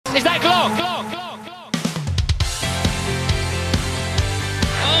Is that Glock?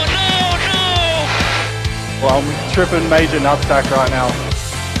 Oh no, no! Well, I'm tripping major nutsack right now.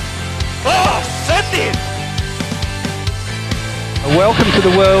 Oh, something! Welcome to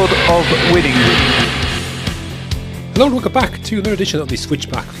the world of winning. Hello and welcome back to another edition of the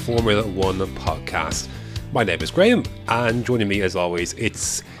Switchback Formula 1 podcast. My name is Graham, and joining me as always,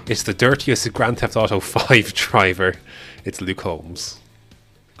 it's the dirtiest Grand Theft Auto 5 driver. It's Luke Holmes.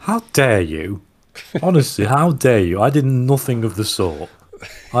 How dare you? Honestly, how dare you? I did nothing of the sort.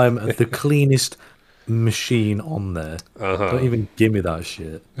 I'm the cleanest machine on there. Don't even give me that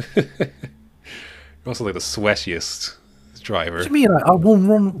shit. You're also like the sweatiest driver. What do you mean? I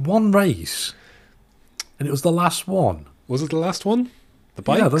won one race, and it was the last one. Was it the last one? The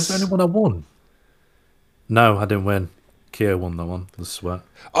bikes? Yeah, that's the only one I won. No, I didn't win. Kia won that one. The sweat.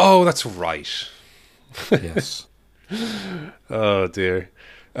 Oh, that's right. Yes. Oh dear.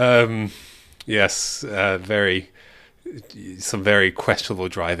 Yes, some very questionable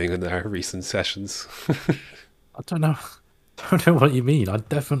driving in our recent sessions. I don't know what you mean. I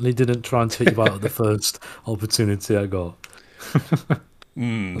definitely didn't try and take you out of the first opportunity I got.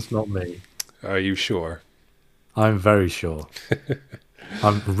 That's not me. Are you sure? I'm very sure.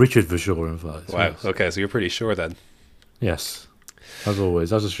 I'm Richard for sure, in fact. Wow. Yes. Okay, so you're pretty sure then. Yes, as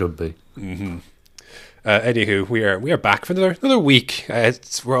always, as it should be. Mm-hmm. Anywho, we are back for another week.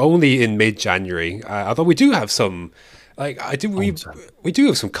 We're only in mid-January, although we do have some, we do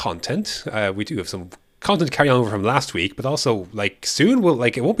have some content. We do have some content carrying over from last week, but also soon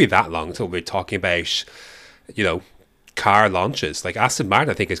it won't be that long until we're talking about, car launches. Like Aston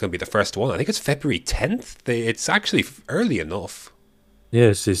Martin, I think is going to be the first one. I think it's February 10th. It's actually early enough.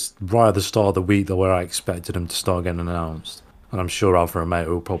 Yes, it's right at the start of the week where I expected them to start getting announced, and I'm sure Alfa Romeo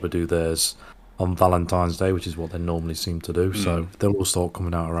will probably do theirs on Valentine's Day, which is what they normally seem to do. So they'll all start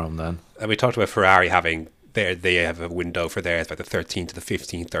coming out around then. And we talked about Ferrari having they have a window for theirs by the 13th to the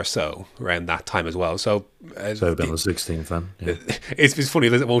 15th or so, around that time as well. So it'll be on the 16th then. Yeah. It's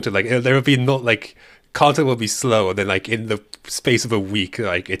funny, won't it? There will be content will be slow, and then in the space of a week,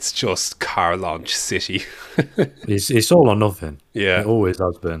 it's just car launch city. it's all or nothing. Yeah, it always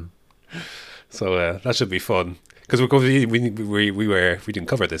has been. So that should be fun. Because we didn't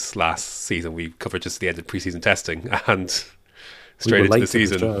cover this last season. We covered just the end of preseason testing and straight into the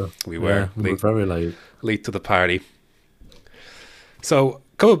season. We were very late to the party. So,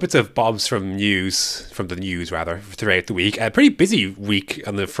 a couple of bits of bobs from the news throughout the week. A pretty busy week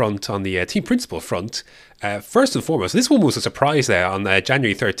on the team principal front. First and foremost, this one was a surprise there on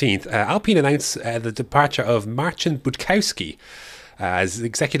January 13th. Alpine announced the departure of Marcin Budkowski as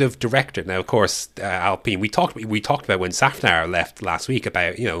executive director. Now, of course, Alpine. We talked about when Safnauer left last week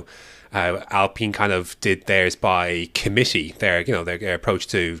about how Alpine kind of did theirs by committee. Their approach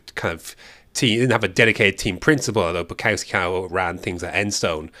to kind of team didn't have a dedicated team principal, although Budkowski kind of ran things at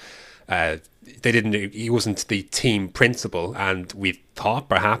Enstone. He wasn't the team principal, and we thought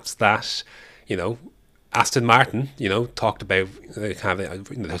perhaps that Aston Martin talked about one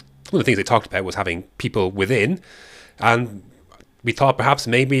of the things they talked about was having people within, and we thought perhaps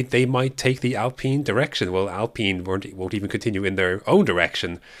maybe they might take the Alpine direction. Well, Alpine won't even continue in their own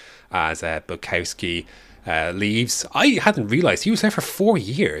direction as Budkowski leaves. I hadn't realised he was there for 4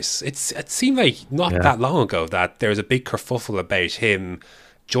 years. It seemed like not that long ago that there was a big kerfuffle about him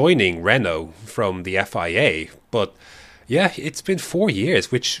joining Renault from the FIA. But yeah, it's been 4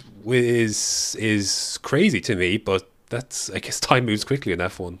 years, which is crazy to me. But I guess time moves quickly in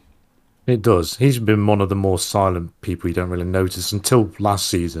F1. It does. He's been one of the more silent people you don't really notice until last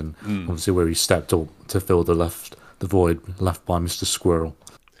season, obviously, where he stepped up to fill the void left by Mr. Squirrel.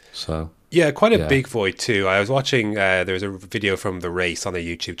 So yeah, quite a big void too. I was watching. There was a video from the race on a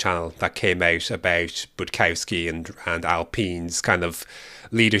YouTube channel that came out about Budkowski and Alpine's kind of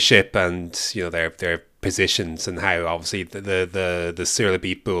leadership and their positions, and how obviously the Cyril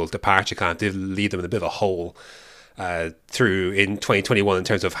Abiteboul departure kind of did lead them in a bit of a hole through in 2021 in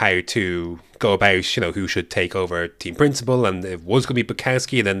terms of how to go about who should take over team principal, and it was going to be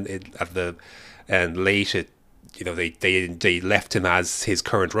Budkowski, and then late they left him as his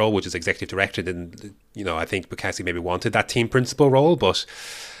current role, which is executive director. And I think Budkowski maybe wanted that team principal role, but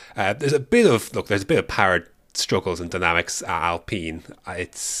there's a bit of power struggles and dynamics at Alpine. I'm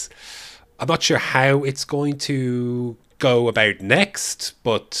not sure how it's going to go about next,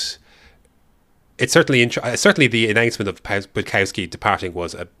 but it's certainly certainly the announcement of Budkowski departing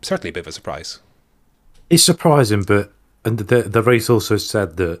was certainly a bit of a surprise. It's surprising, but the race also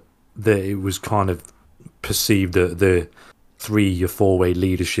said that it was kind of perceived that the 3 or 4 way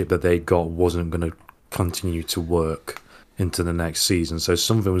leadership that they got wasn't going to continue to work into the next season. So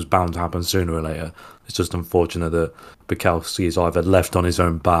something was bound to happen sooner or later. It's just unfortunate that Budkowski is either left on his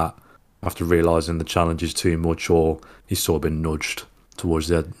own bat after realising the challenge is too much, or he's sort of been nudged towards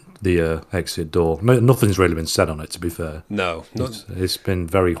the exit door. Nothing's really been said on it, to be fair. No. It's been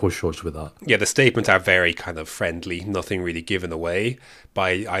very hush-hush with that. Yeah, the statements are very kind of friendly, nothing really given away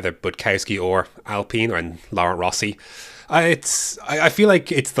by either Budkowski or Alpine or Laurent Rossi. I feel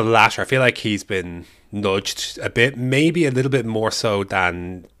like it's the latter. I feel like he's been nudged a bit, maybe a little bit more so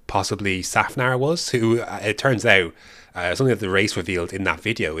than possibly Safnar was, who it turns out something that the race revealed in that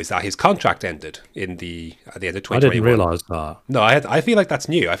video is that his contract ended at the end of 2021. I didn't realise that. No, I feel like that's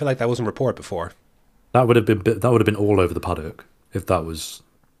new. I feel like that wasn't reported before. That would have been all over the paddock if that was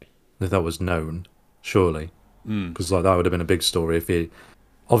known, surely, because that would have been a big story. If he,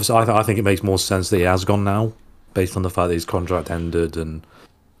 obviously, I think it makes more sense that he has gone now, based on the fact that his contract ended, and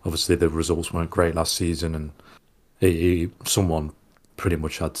obviously the results weren't great last season, and someone pretty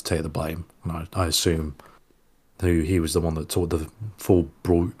much had to take the blame, and I assume he was the one that taught the full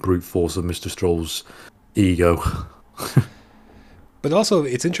brute force of Mr. Stroll's ego. But also,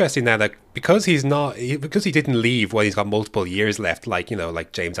 it's interesting now that because he didn't leave when he's got multiple years left, like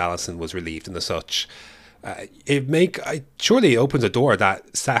James Allison was relieved and the such. Surely it opens a door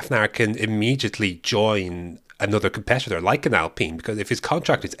that Safnar can immediately join another competitor like an Alpine, because if his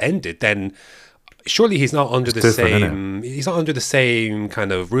contract is ended, then surely he's not under the same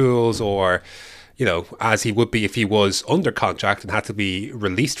kind of rules, or as he would be if he was under contract and had to be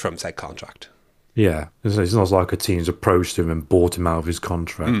released from said contract. Yeah, it's not like a team's approached him and bought him out of his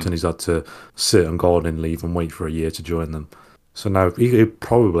contract, and he's had to sit on gardening leave and wait for a year to join them. So now he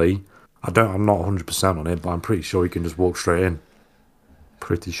probably, I'm not 100% on it, but I'm pretty sure he can just walk straight in.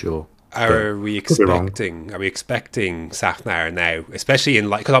 Pretty sure. Are we expecting Safnar now, especially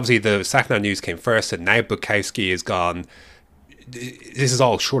because obviously the Safnar news came first, and now Budkowski is gone. This is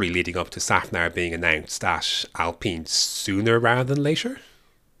all surely leading up to Safnar being announced at Alpine sooner rather than later.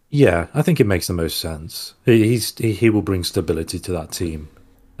 Yeah, I think it makes the most sense. He will bring stability to that team,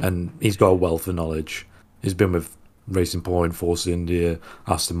 and he's got a wealth of knowledge. He's been with Racing Point, Force India,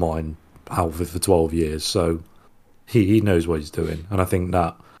 Aston Martin, Alpha for 12 years, so he knows what he's doing, and I think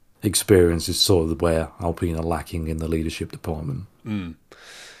that experience is sort of where Alpine are lacking in the leadership department.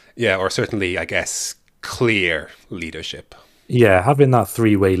 Yeah, or certainly, I guess, clear leadership. Yeah, having that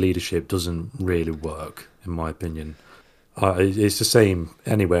three-way leadership doesn't really work, in my opinion. It's the same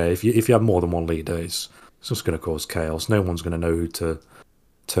anywhere. If you have more than one leader, it's just going to cause chaos. No one's going to know who to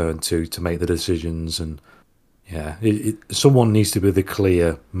turn to make the decisions, and yeah, someone needs to be the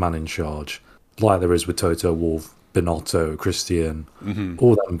clear man in charge, like there is with Toto Wolff, Binotto, Christian,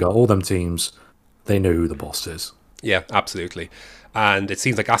 all them teams. They know who the boss is. Yeah, absolutely. And it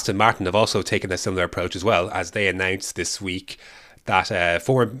seems like Aston Martin have also taken a similar approach as well, as they announced this week that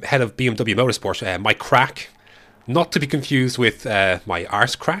former head of BMW Motorsport, Mike Krack, not to be confused with my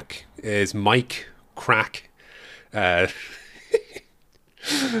arse crack, is Mike Krack.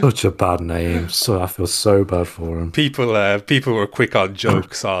 Such a bad name. So I feel so bad for him. People were quick on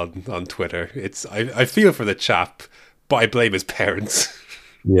jokes on Twitter. I feel for the chap, but I blame his parents.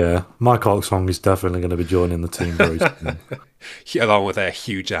 Yeah, Mike Oxfong is definitely going to be joining the team very soon. Along with a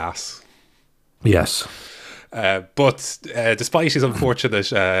huge ass. Yes. But despite his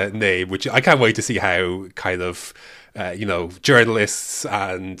unfortunate name, which I can't wait to see how kind of, journalists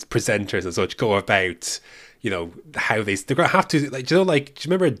and presenters and such go about, how they're going to have to, do you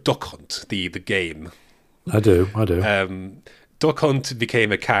remember Duck Hunt, the game? I do. Duck Hunt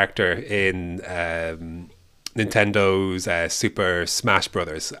became a character in Nintendo's Super Smash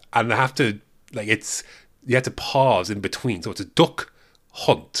Brothers, and you have to pause in between, so it's a Duck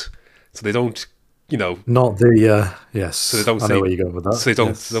Hunt, so they don't, not the yes. So they don't I say, know where you're going with that. So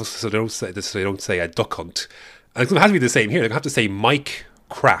they don't say a Duck Hunt, and it's going to have to be the same here. They're going to have to say Mike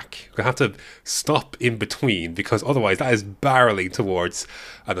Krack. They're going to have to stop in between, because otherwise that is barreling towards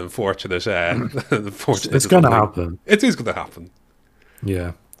an unfortunate. It's going to happen. It is going to happen.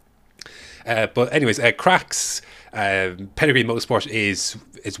 Yeah. But anyways, Krack's pedigree in motorsport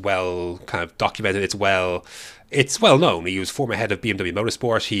is well kind of documented. It's well known. He was former head of BMW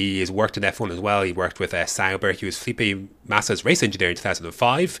Motorsport. He has worked in F1 as well. He worked with Sauber. He was Felipe Massa's race engineer in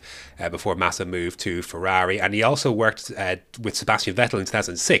 2005 before Massa moved to Ferrari. And he also worked with Sebastian Vettel in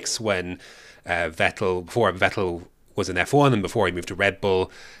 2006 when before Vettel was in F1 and before he moved to Red Bull.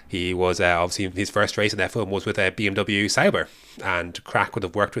 He was obviously his first race in F1 was with BMW Sauber, and Krack would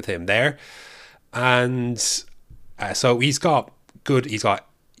have worked with him there. And so he's got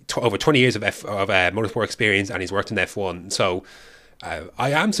over 20 years of motorsport experience, and he's worked in F1. So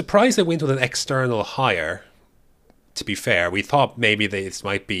I am surprised they went with an external hire to be fair. We thought maybe this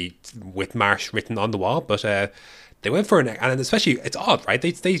might be with Marsh written on the wall, but they went for and especially, it's odd, right?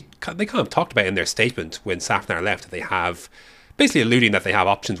 They kind of talked about in their statement when Safnar left that they have, basically alluding that they have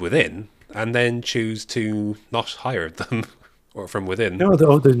options within, and then choose to not hire them or from within.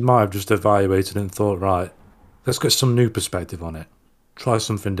 They might have just evaluated and thought, right, let's get some new perspective on it. Try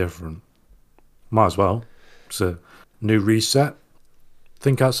something different. Might as well. It's a new reset.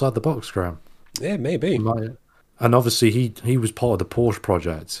 Think outside the box, Graham. Yeah, maybe. And obviously, he was part of the Porsche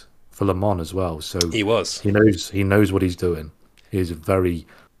project for Le Mans as well. So he was. He knows what he's doing.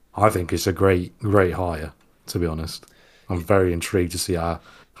 I think it's a great hire, to be honest. I'm very intrigued to see how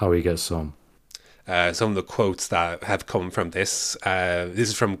he gets on. Some of the quotes that have come from this. This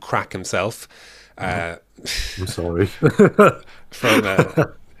is from Krack himself. I'm sorry.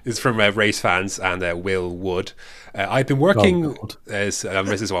 It's from race fans and Will Wood. I've been working this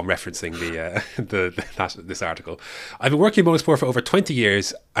is what I'm referencing this article. I've been working in motorsport for over 20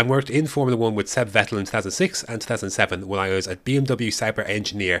 years. I worked in Formula 1 with Seb Vettel in 2006 and 2007 when I was a BMW Sauber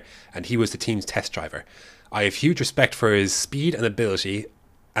engineer and he was the team's test driver. I have huge respect for his speed and ability,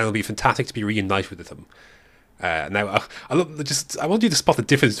 and it'll be fantastic to be reunited with him. Now, I want you to spot the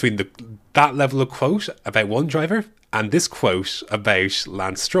difference between that level of quote about one driver and this quote about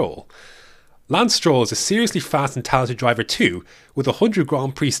Lance Stroll. Lance Stroll is a seriously fast and talented driver too, with 100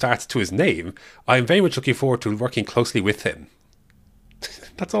 Grand Prix starts to his name. I am very much looking forward to working closely with him.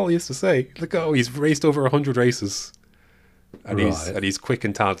 That's all he has to say. Look, he's raced over 100 races. And he's quick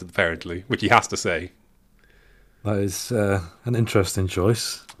and talented, apparently, which he has to say. That is an interesting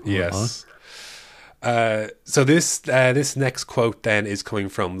choice. Yes. So this next quote then is coming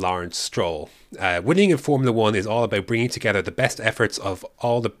from Lawrence Stroll. Winning in Formula 1 is all about bringing together the best efforts of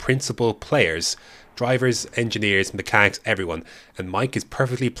all the principal players, drivers, engineers, mechanics, everyone, and Mike is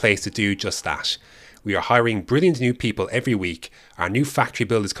perfectly placed to do just that. We are hiring brilliant new people every week. Our new factory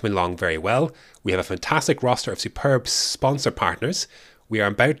build is coming along very well. We have a fantastic roster of superb sponsor partners. We are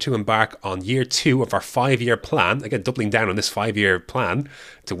about to embark on year 2 of our 5-year plan, again doubling down on this 5-year plan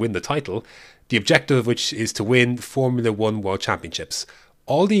to win the title, the objective of which is to win Formula 1 World Championships.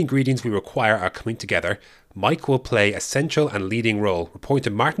 All the ingredients we require are coming together. Mike will play a central and leading role, reporting to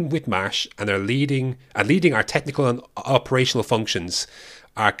Martin Whitmarsh and leading our technical and operational functions,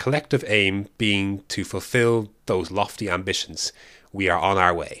 our collective aim being to fulfill those lofty ambitions. We are on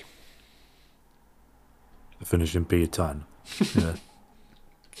our way. Finishing P10. Yeah.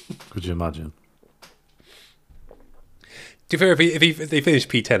 Could you imagine? To be fair, if they finish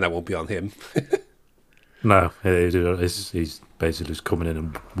P10, that won't be on him. No, he's basically just coming in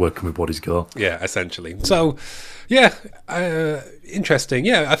and working with what he's got. Yeah, essentially. So, yeah, interesting.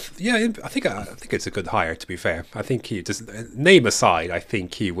 Yeah, I think it's a good hire. To be fair, I think he just name aside, I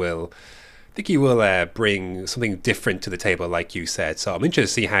think he will bring something different to the table, like you said. So I'm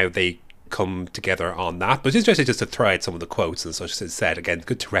interested to see how they come together on that. But it's interesting just to try out some of the quotes and such as said. Again,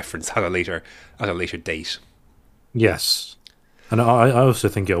 good to reference at a later date. Yes. And I also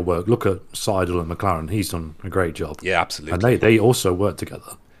think it'll work. Look at Seidel and McLaren. He's done a great job. Yeah, absolutely. And they also work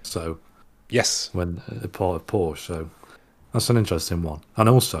together. So yes, when they're part of Porsche. So that's an interesting one. And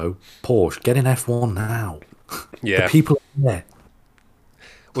also Porsche, get in F1 now. Yeah, the people are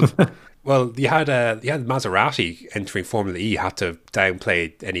there. Well, you had Maserati entering Formula E. Had to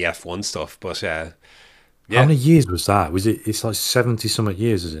downplay any F1 stuff, but yeah. How many years was that? It's like 70-something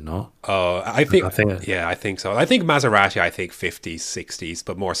years, is it not? Oh, I think so. I think Maserati, 50s, 60s,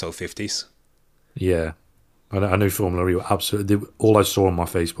 but more so 50s. Yeah. I knew Formula E were absolutely... All I saw on my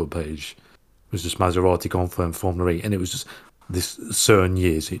Facebook page was just Maserati confirmed Formula E, and it was just this certain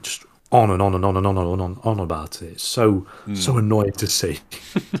years, it just on and on and on and on and on about it. It's so annoying to see.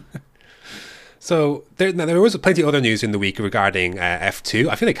 So there was plenty of other news in the week regarding F2.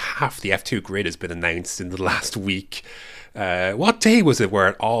 I feel like half the F2 grid has been announced in the last week. What day was it where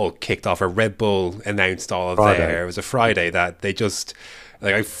it all kicked off? Or Red Bull announced all of their... It was a Friday that they just...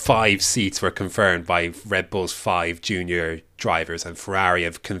 Like 5 seats were confirmed by Red Bull's 5 junior drivers, and Ferrari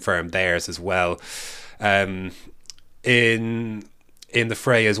have confirmed theirs as well. In the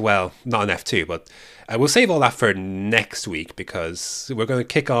fray as well, not in F2, but we'll save all that for next week because we're going to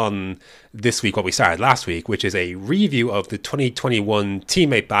kick on this week what we started last week, which is a review of the 2021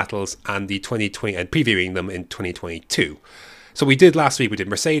 teammate battles and the 2020 and previewing them in 2022. So we did last week, we did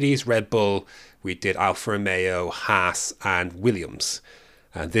Mercedes, Red Bull, we did Alfa Romeo, Haas and Williams.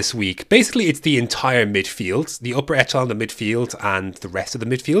 And this week, basically it's the entire midfield, the upper echelon of the midfield and the rest of the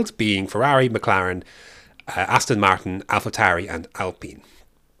midfield being Ferrari, McLaren, Aston Martin, AlphaTauri and Alpine.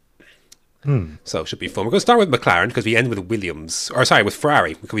 So it should be fun. We're going to start with McLaren because we ended with with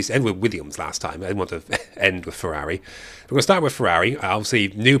Ferrari, because we ended with Williams last time. I didn't want to end with Ferrari. We're going to start with Ferrari. Obviously,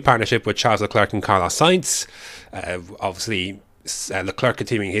 new partnership with Charles Leclerc and Carlos Sainz. Leclerc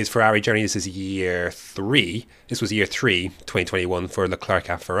continuing his Ferrari journey. This is year 3. This was year 3, 2021 for Leclerc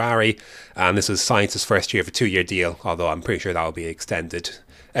at Ferrari. And this was Sainz's first year of a 2-year deal, although I'm pretty sure that will be extended.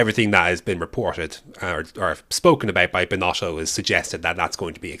 Everything that has been reported or spoken about by Binotto has suggested that that's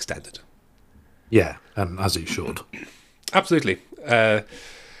going to be extended. Yeah, and as it should. Absolutely.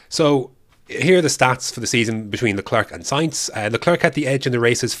 So here are the stats for the season between Leclerc and Sainz. Leclerc had the edge in the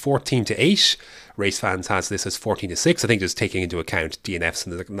races 14-8. Race fans has this as 14-6. I think just taking into account DNFs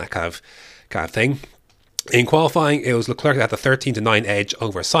and that kind of thing. In qualifying, it was Leclerc that had the 13-9 edge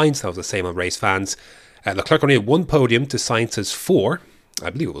over Sainz. That was the same on race fans. Leclerc only had 1 podium to Sainz's 4. I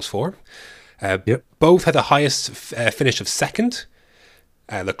believe it was 4. Yep. Both had the highest finish of second.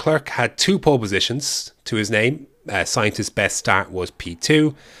 Leclerc had 2 pole positions to his name. Sainz's best start was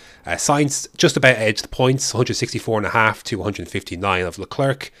P2. Sainz just about edged the points, 164.5 to 159 of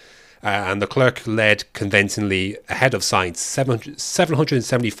Leclerc. And Leclerc led convincingly ahead of Sainz,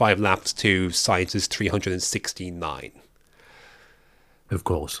 775 laps to Sainz's 369. Of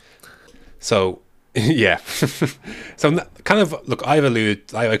course. So, yeah. So, kind of, look,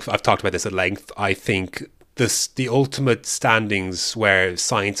 I've talked about this at length. I think the ultimate standings where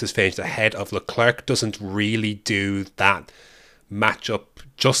Sainz has finished ahead of Leclerc doesn't really do that matchup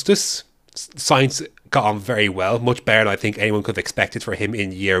justice. Sainz got on very well, much better than I think anyone could have expected for him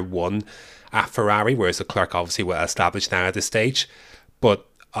in year 1 at Ferrari, whereas Leclerc obviously well established now at this stage. But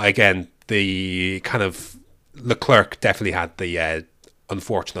again, the kind of Leclerc definitely had the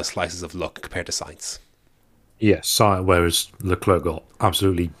unfortunate slices of luck compared to Sainz. Yes, whereas Leclerc got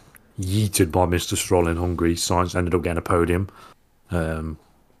absolutely yeeted by Mr. Stroll in Hungary. Sainz ended up getting a podium.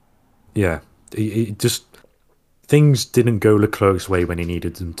 It just things didn't go Leclerc's way when he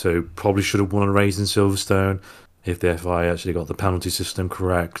needed them to. Probably should have won a race in Silverstone if the FIA actually got the penalty system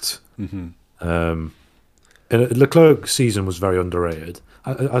correct. Leclerc's season was very underrated.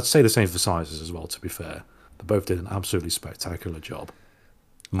 I'd say the same for Sainz as well, to be fair. They both did an absolutely spectacular job.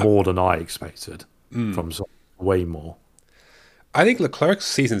 More than I expected from Sainz, way more. I think Leclerc's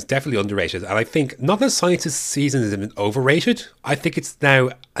season is definitely underrated, and I think not that Sainz's season has been overrated. I think it's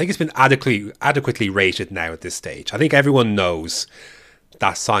been adequately rated now at this stage. I think everyone knows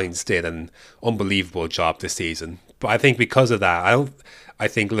that Sainz did an unbelievable job this season, but I think because of that, I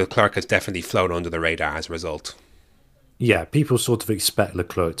think Leclerc has definitely flown under the radar as a result. Yeah, people sort of expect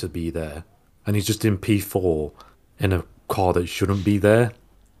Leclerc to be there, and he's just in P4 in a car that shouldn't be there.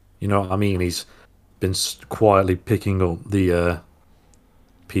 You know what I mean? He's been quietly picking up the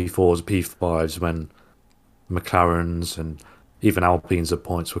P4s, P5s when McLarens and even Alpines at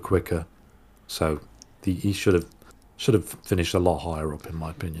points were quicker. So he should have finished a lot higher up, in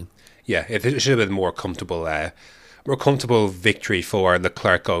my opinion. Yeah, it should have been more comfortable victory for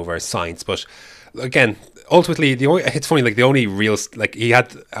Leclerc over Sainz. But again, ultimately, it's funny. Like the only real, like he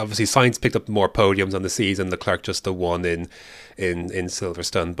had obviously Sainz picked up more podiums on the season. Leclerc just the one in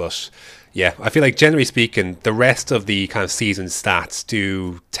Silverstone, but. Yeah, I feel like generally speaking, the rest of the kind of season stats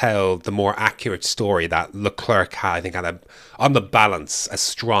do tell the more accurate story that Leclerc had, I think, on the balance, a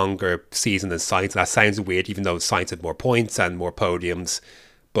stronger season than Sainz. That sounds weird, even though Sainz had more points and more podiums,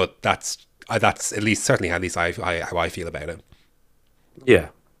 but that's at least certainly how I feel about it.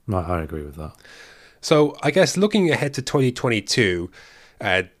 Yeah, I agree with that. So I guess looking ahead to 2022,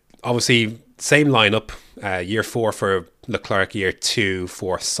 obviously same lineup, year 4 for Leclerc, year 2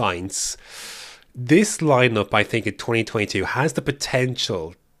 for Sainz. This lineup, I think, in 2022 has the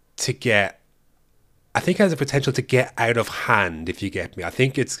potential to get out of hand, if you get me. I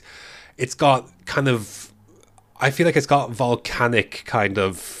think it's got kind of, I feel like it's got volcanic kind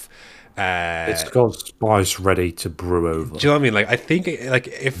of. It's got spice ready to brew over. Do you know what I mean? Like I think,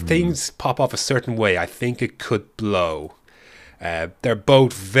 if things pop off a certain way, I think it could blow. They're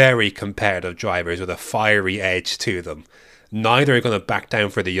both very competitive drivers with a fiery edge to them. Neither are going to back down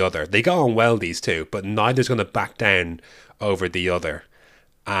for the other. They got on well, these two, but neither's going to back down over the other.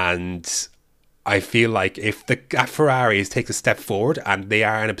 And I feel like if the Ferraris takes a step forward and they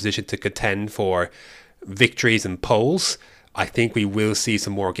are in a position to contend for victories and poles, I think we will see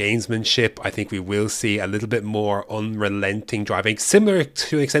some more gamesmanship. I think we will see a little bit more unrelenting driving, similar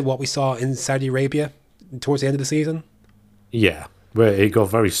to an extent what we saw in Saudi Arabia towards the end of the season. Yeah, where it got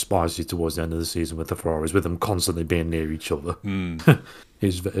very spicy towards the end of the season with the Ferraris, with them constantly being near each other.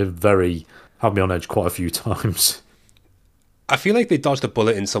 It's very had me on edge quite a few times. I feel like they dodged a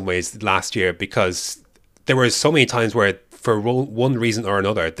bullet in some ways last year because there were so many times where for one reason or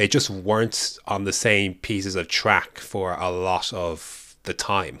another, they just weren't on the same pieces of track for a lot of the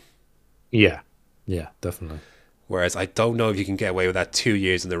time. Yeah, definitely. Whereas I don't know if you can get away with that 2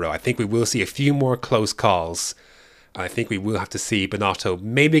 years in a row. I think we will see a few more close calls. I think we will have to see Binotto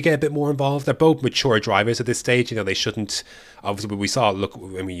maybe get a bit more involved. They're both mature drivers at this stage. They shouldn't. Obviously, we saw. Look,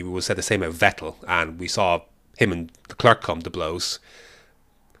 I mean, we will say the same about Vettel, and we saw him and Leclerc come to blows.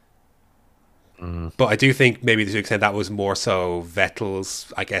 But I do think maybe to an extent that was more so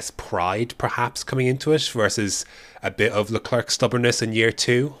Vettel's, I guess, pride perhaps coming into it versus a bit of Leclerc's stubbornness in year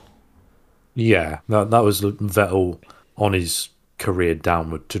 2. Yeah, that was Vettel on his career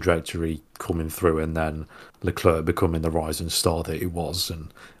downward trajectory coming through, and then Leclerc becoming the rising star that he was,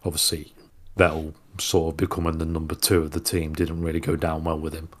 and obviously Vettel sort of becoming the number 2 of the team didn't really go down well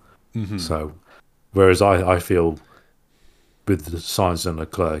with him. Mm-hmm. So, whereas I feel with the Sainz and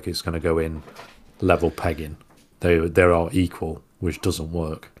Leclerc, it's going to go in level pegging. They are equal, which doesn't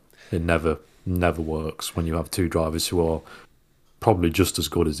work. It never works when you have 2 drivers who are probably just as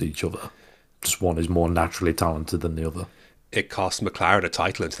good as each other. Just one is more naturally talented than the other. It cost McLaren a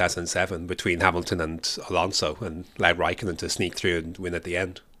title in 2007 between Hamilton and Alonso, and allowed Raikkonen to sneak through and win at the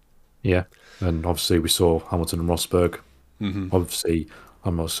end. Yeah, and obviously we saw Hamilton and Rosberg. Mm-hmm. Obviously,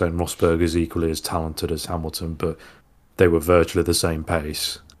 I'm not saying Rosberg is equally as talented as Hamilton, but they were virtually the same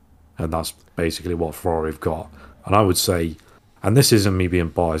pace, and that's basically what Ferrari have got. And I would say, and this isn't me being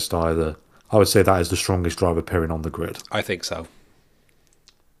biased either, I would say that is the strongest driver pairing on the grid. I think so.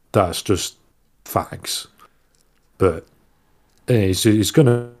 That's just facts. But it's going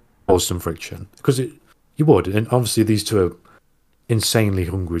to cause some friction, because you would. And obviously these two are insanely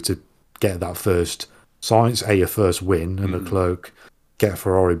hungry to get that first Sainz, a first win, and Leclerc get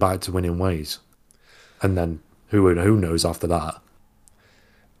Ferrari back to winning ways. And then who knows after that?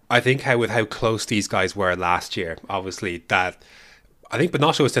 I think with how close these guys were last year, obviously that I think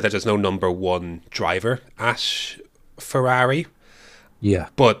Binotto said that there's no number 1 driver at Ferrari. Yeah.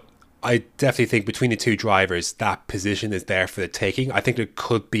 But I definitely think between the 2 drivers, that position is there for the taking. I think there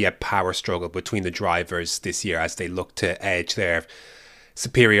could be a power struggle between the drivers this year as they look to edge their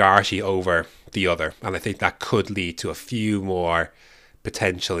superiority over the other. And I think that could lead to a few more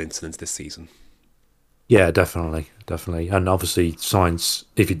potential incidents this season. Yeah, definitely. And obviously, Sainz,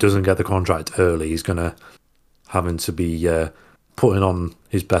 if he doesn't get the contract early, he's going to having to be putting on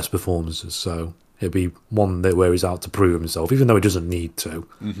his best performances. So it'll be one where he's out to prove himself, even though he doesn't need to.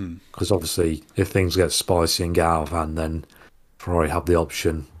 Because obviously, if things get spicy and get out of hand, then Ferrari have the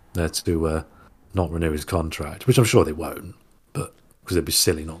option there to not renew his contract, which I'm sure they won't, but because it'd be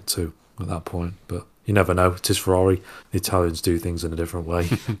silly not to at that point. But you never know. It is Ferrari. The Italians do things in a different way.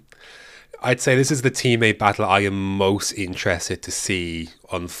 I'd say this is the teammate battle I am most interested to see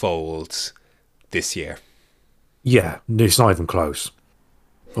unfold this year. Yeah, it's not even close.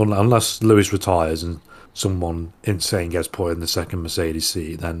 Unless Lewis retires and someone insane gets put in the second Mercedes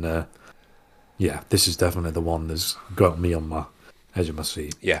seat, then this is definitely the one that's got me on my edge of my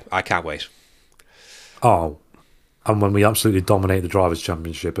seat. Yeah, I can't wait. Oh, and when we absolutely dominate the Drivers'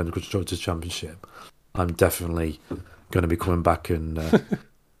 Championship and the Constructors' Championship, I'm definitely going to be coming back and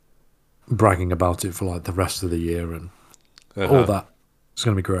bragging about it for like the rest of the year and all that. It's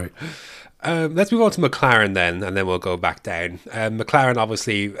going to be great. Let's move on to McLaren then, and then we'll go back down. McLaren,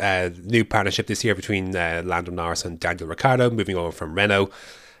 obviously, new partnership this year between Lando Norris and Daniel Ricciardo, moving over from Renault.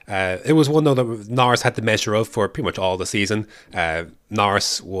 It was one, though, that Norris had the measure of for pretty much all the season.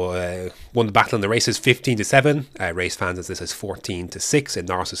 Norris won the battle in the races 15-7. Race fans as this is 14-6 in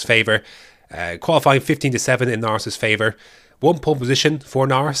Norris's favour. Qualifying 15-7 in Norris's favour. One pole position for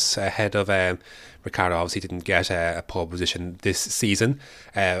Norris ahead of Ricciardo. Obviously didn't get a pole position this season.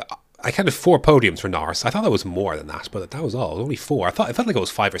 I counted 4 podiums for Norris. I thought that was more than that, but that was all. It was only 4. It felt like it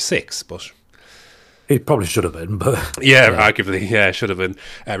was 5 or 6, but it probably should have been. But arguably, it should have been.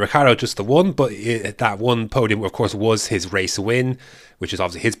 Ricciardo just the one, but that one podium, of course, was his race win, which is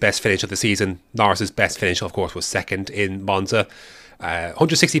obviously his best finish of the season. Norris's best finish, of course, was second in Monza.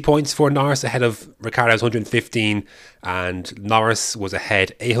 160 points for Norris ahead of Ricciardo's 115, and Norris was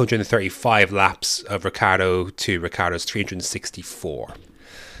ahead 835 laps of Ricciardo to Ricciardo's 364.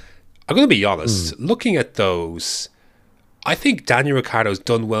 I'm going to be honest, looking at those, I think Daniel Ricciardo's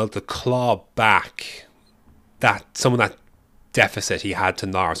done well to claw back some of that deficit he had to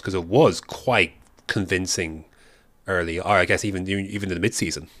Norris, because it was quite convincing early, or I guess even in the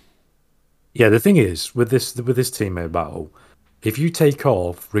mid-season. Yeah, the thing is, with this teammate battle, if you take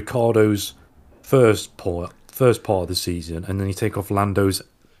off Ricciardo's first part of the season and then you take off Lando's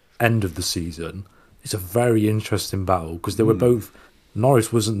end of the season, it's a very interesting battle, because they were both...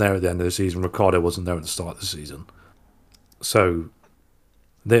 Norris wasn't there at the end of the season, Ricciardo wasn't there at the start of the season. So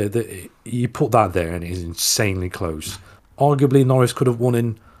you put that there and it is insanely close. Arguably, Norris could have won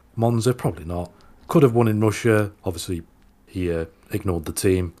in Monza, probably not. Could have won in Russia. Obviously, he ignored the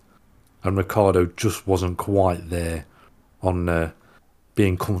team. And Ricciardo just wasn't quite there on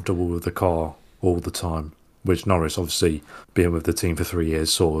being comfortable with the car all the time, which Norris, obviously, being with the team for 3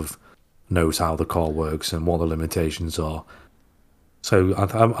 years, sort of knows how the car works and what the limitations are. So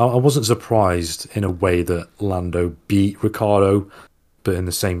I wasn't surprised in a way that Lando beat Ricciardo, but in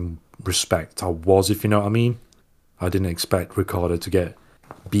the same respect I was, if you know what I mean. I didn't expect Ricciardo to get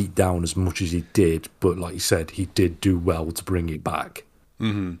beat down as much as he did, but like you said, he did do well to bring it back.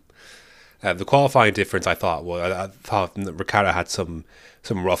 Mm-hmm. The qualifying difference, I thought Ricciardo had some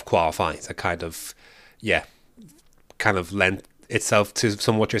rough qualifying that kind of lent itself to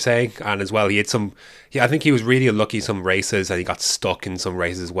some of what you're saying, and as well he had some. I think he was really unlucky some races, and he got stuck in some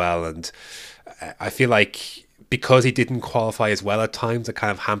races as well. And I feel like because he didn't qualify as well at times, it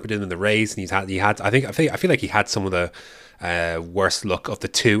kind of hampered him in the race. And I feel like he had some of the worst luck of the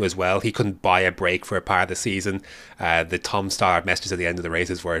two as well. He couldn't buy a break for a part of the season. The Tom Starr messages at the end of the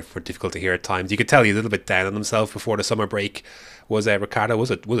races were difficult to hear at times. You could tell he's a little bit down on himself before the summer break. Ricciardo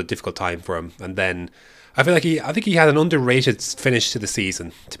was a difficult time for him, and then I think he had an underrated finish to the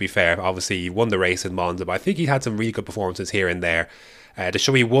season. To be fair, obviously he won the race in Monza, but I think he had some really good performances here and there to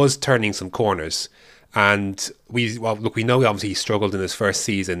show he was turning some corners. And we know obviously he struggled in his first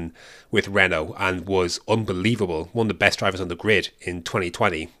season with Renault and was unbelievable, one of the best drivers on the grid in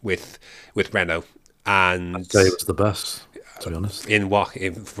 2020 with Renault. And I'd say it was the best, to be honest.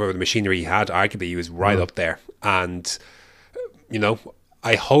 For the machinery he had, arguably he was right up there. And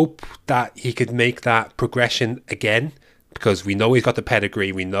I hope that he could make that progression again, because we know he's got the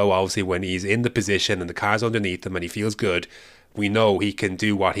pedigree. We know obviously when he's in the position and the car's underneath him and he feels good, we know he can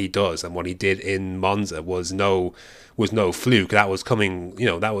do what he does. And what he did in Monza was no fluke. That was coming,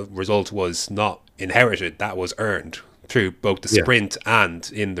 result was not inherited. That was earned through both the sprint and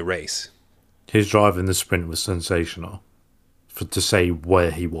in the race. His drive in the sprint was sensational. To say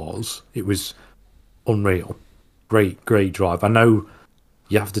where he was, it was unreal. Great drive. I know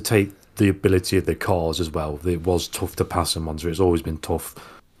you have to take the ability of the cars as well. It was tough to pass in Monza. It's always been tough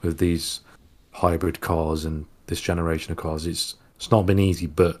with these hybrid cars and this generation of cars. It's not been easy,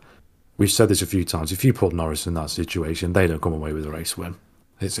 but we've said this a few times. If you put Norris in that situation, they don't come away with a race win.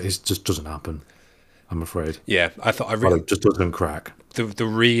 It just doesn't happen, I'm afraid. Yeah, it just doesn't crack.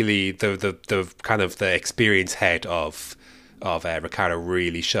 The kind of the experience head of Ricciardo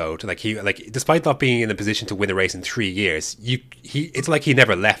really showed. Despite not being in a position to win a race in 3 years, it's like he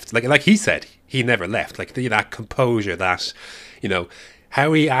never left. Like he said, he never left. That composure, that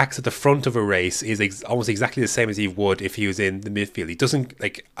how he acts at the front of a race is almost exactly the same as he would if he was in the midfield. He doesn't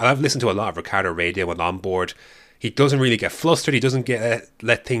I've listened to a lot of Ricciardo radio when on board. He doesn't really get flustered. He doesn't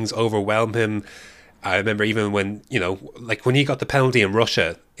let things overwhelm him. I remember even when when he got the penalty in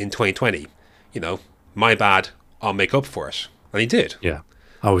Russia in 2020. My bad. I'll make up for it. And he did. Yeah.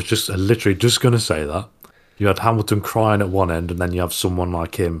 I was just literally just going to say that. You had Hamilton crying at one end, and then you have someone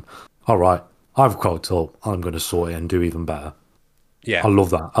like him. All right, I've caught up. I'm going to sort it and do even better. Yeah. I love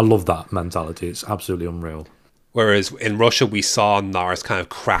that. I love that mentality. It's absolutely unreal. Whereas in Russia, we saw Norris kind of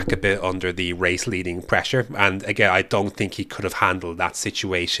crack a bit under the race-leading pressure. And again, I don't think he could have handled that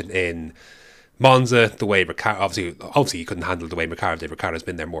situation in Monza the way Ricciardo... Obviously, he couldn't handle the way Ricciardo did. Ricciardo's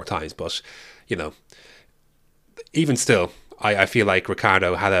been there more times. But, even still, I feel like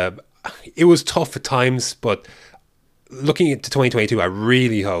Ricciardo it was tough at times, but looking into 2022, I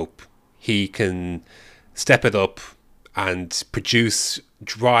really hope he can step it up and produce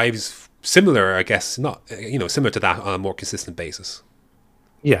drives similar, I guess, similar to that on a more consistent basis.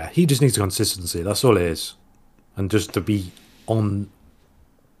 Yeah, he just needs consistency. That's all it is. And just to be on...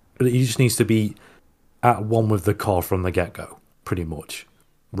 But he just needs to be at one with the car from the get-go, pretty much,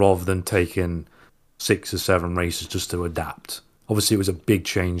 rather than taking 6 or 7 races just to adapt. Obviously, it was a big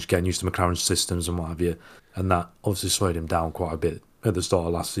change getting used to McLaren's systems and what have you, and that obviously slowed him down quite a bit at the start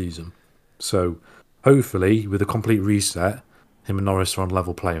of last season. So, hopefully, with a complete reset, him and Norris are on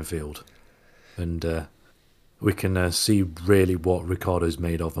level playing field, and we can see really what Ricciardo's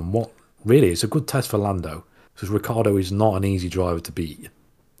made of, and what really it's a good test for Lando, because Ricciardo is not an easy driver to beat,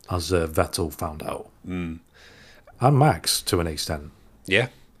 as Vettel found out, and Max to an extent. Yeah.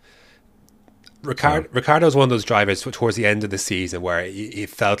 Ricciardo's one of those drivers towards the end of the season where it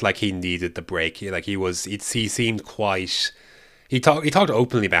felt like he needed the break. He seemed quite. He talked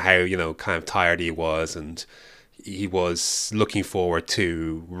openly about how kind of tired he was, and he was looking forward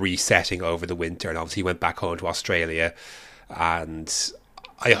to resetting over the winter. And obviously, he went back home to Australia, and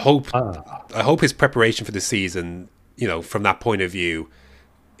I hope his preparation for the season from that point of view,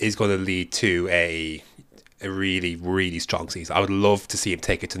 is going to lead to a really, really strong season. I would love to see him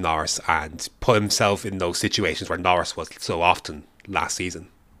take it to Norris and put himself in those situations where Norris was so often last season.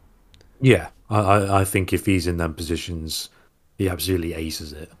 Yeah, I think if he's in them positions, he absolutely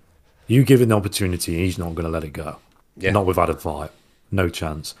aces it. You give him the opportunity, and he's not going to let it go. Yeah. Not without a fight. No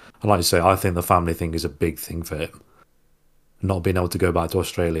chance. And like I say, I think the family thing is a big thing for him. Not being able to go back to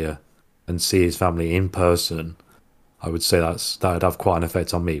Australia and see his family in person, I would say that would have quite an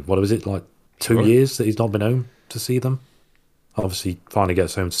effect on me. What was it, like 2 years that he's not been home to see them? Obviously, finally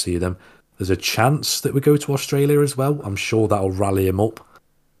gets home to see them. There's a chance that we go to Australia as well. I'm sure that'll rally him up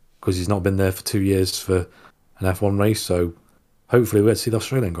because he's not been there for 2 years for an F1 race. So hopefully we'll get to see the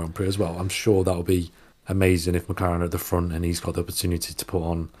Australian Grand Prix as well. I'm sure that'll be amazing if McLaren are at the front and he's got the opportunity to put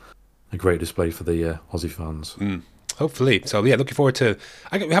on a great display for the Aussie fans. Hopefully. So yeah, looking forward to.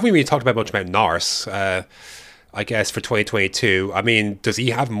 We haven't really talked much about Norris. I guess for 2022. I mean, does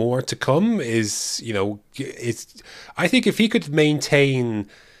he have more to come? I think if he could maintain.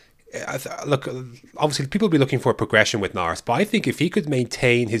 Look, obviously people will be looking for a progression with Norris, but I think if he could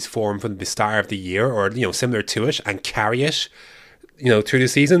maintain his form from the start of the year, or similar to it, and carry it, through the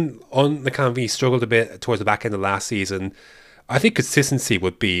season. On the kind of, he struggled a bit towards the back end of last season. I think consistency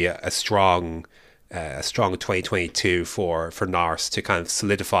would be a strong 2022 for Norris to kind of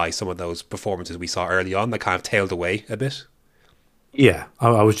solidify some of those performances we saw early on that kind of tailed away a bit. Yeah,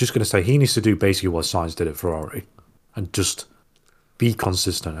 I was just going to say he needs to do basically what Sainz did at Ferrari, and just be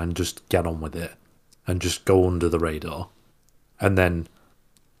consistent and just get on with it and just go under the radar. And then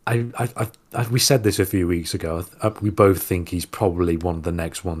we said this a few weeks ago. We both think he's probably one of the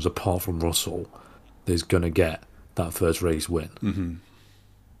next ones, apart from Russell, that's going to get that first race win. Mm-hmm.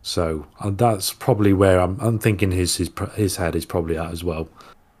 So that's probably where I'm thinking his head is probably at as well.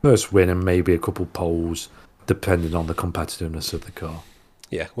 First win and maybe a couple poles, depending on the competitiveness of the car.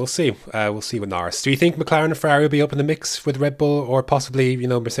 Yeah, we'll see. We'll see with Norris. Do you think McLaren and Ferrari will be up in the mix with Red Bull, or possibly,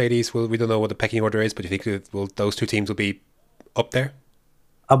 Mercedes? We don't know what the pecking order is, but do you think those two teams will be up there?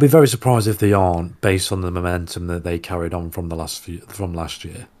 I'll be very surprised if they aren't, based on the momentum that they carried on from last year.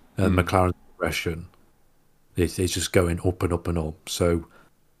 And McLaren's progression is just going up and up and up. So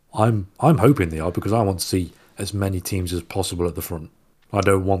I'm hoping they are, because I want to see as many teams as possible at the front. I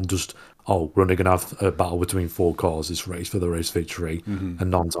don't want just, we're only going to have a battle between 4 cars this race for the race victory, and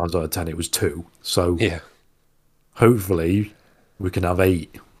 9 times out of 10 it was 2. So yeah, hopefully we can have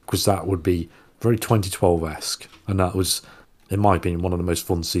 8, because that would be very 2012-esque, and that was, in my opinion, one of the most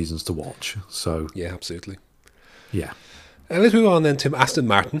fun seasons to watch. So yeah, absolutely. Yeah. Let's move on then to Aston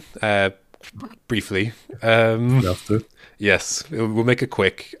Martin, briefly. Yes, we'll make it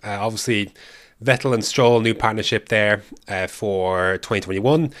quick. Obviously, Vettel and Stroll, new partnership there for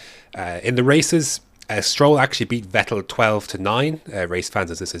 2021. In the races, Stroll actually beat Vettel 12-9. Race fans,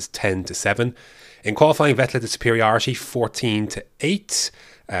 as this is 10-7. In qualifying, Vettel had the superiority 14-8,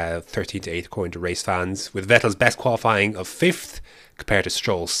 13-8 according to race fans, with Vettel's best qualifying of 5th compared to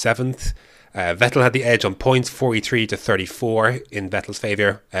Stroll's 7th. Vettel had the edge on points, 43-34 in Vettel's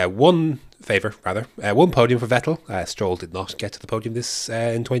favour. One podium for Vettel. Stroll did not get to the podium this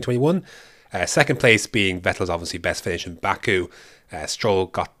in 2021. Second place being Vettel's obviously best finish in Baku. Stroll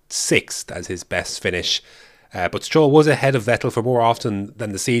got 6th as his best finish. But Stroll was ahead of Vettel for more often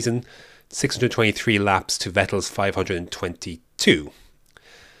than the season. 623 laps to Vettel's 522.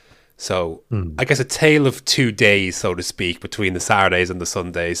 So I guess a tale of 2 days, so to speak, between the Saturdays and the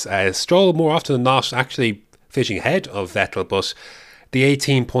Sundays. Stroll more often than not actually finishing ahead of Vettel, but the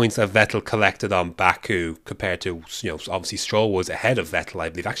 18 points that Vettel collected on Baku compared to, obviously Stroll was ahead of Vettel, I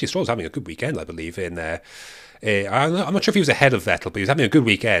believe. Actually, Stroll's having a good weekend, I believe. I'm not sure if he was ahead of Vettel, but he was having a good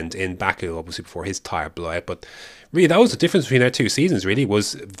weekend in Baku, obviously, before his tyre blowout. But really, that was the difference between their 2 seasons, really,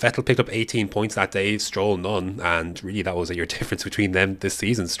 was Vettel picked up 18 points that day, Stroll none, and really that was a year difference between them this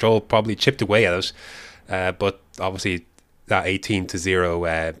season. Stroll probably chipped away at it, but obviously that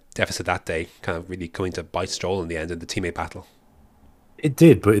 18-0 deficit that day kind of really coming to bite Stroll in the end in the teammate battle. It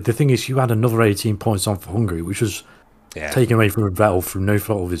did, but the thing is, you had another 18 points on for Hungary, which was taken away from Vettel through no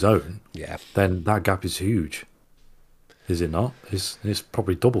fault of his own. Yeah. Then that gap is huge. Is it not? It's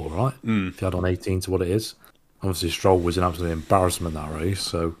probably double, right? If you add on 18 to what it is. Obviously, Stroll was an absolute embarrassment that race.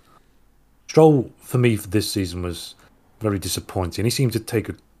 So, Stroll, for me, for this season was very disappointing. He seemed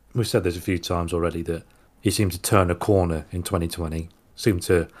to we've said this a few times already, that he seemed to turn a corner in 2020. Seemed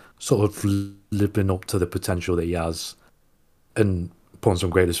to sort of living up to the potential that he has. And putting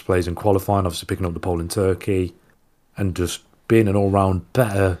some great displays in qualifying, obviously picking up the pole in Turkey, and just being an all-round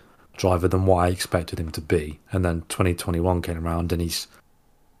better driver than what I expected him to be. And then 2021 came around and he's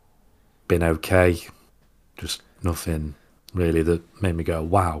been okay. Just nothing really that made me go,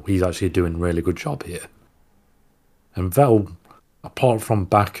 wow, he's actually doing a really good job here. And Vettel, apart from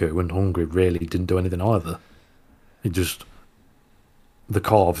Baku and Hungary, really didn't do anything either. It just, the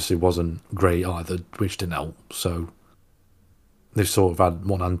car obviously wasn't great either, which didn't help. So they've sort of had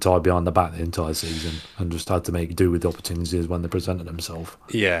one hand tied behind the back the entire season and just had to make do with the opportunities when they presented themselves.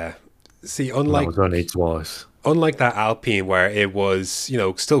 Yeah. See, And that was only twice. Unlike that Alpine, where it was,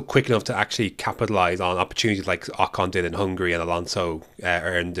 still quick enough to actually capitalize on opportunities like Ocon did in Hungary and Alonso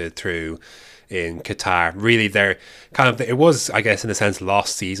earned it through in Qatar. Really, they're it was, I guess, in a sense,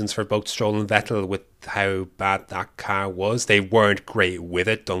 lost seasons for both Stroll and Vettel with how bad that car was. They weren't great with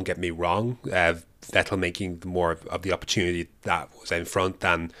it, don't get me wrong. Vettel making more of the opportunity that was in front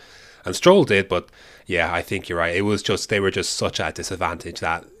than and Stroll did, but yeah, I think you're right. It was just, they were just such a disadvantage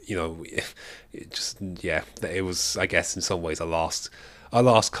that, it was, I guess, in some ways a lost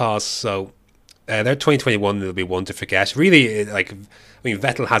cause. So their 2021 will be one to forget. Really,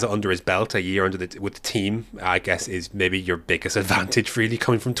 Vettel has it under his belt, a year with the team, I guess, is maybe your biggest advantage really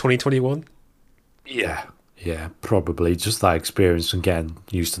coming from 2021. Yeah, probably just that experience and getting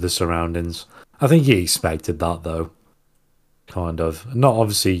used to the surroundings. I think he expected that though, kind of. Not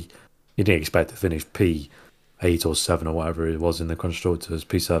obviously, you didn't expect to finish P8 or 7 or whatever it was in the constructors,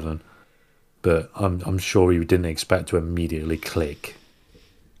 P7. But I'm sure he didn't expect to immediately click.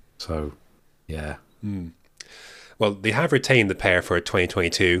 So, yeah. Well, they have retained the pair for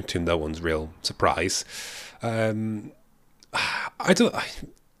 2022, to no one's real surprise.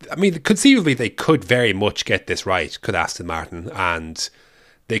 Conceivably they could very much get this right, could Aston Martin, and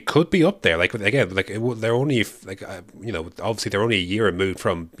they could be up there. They're only obviously they're only a year removed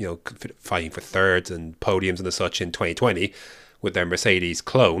from fighting for thirds and podiums and such in 2020 with their Mercedes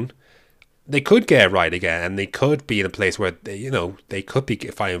clone. They could get it right again, and they could be in a place where they could be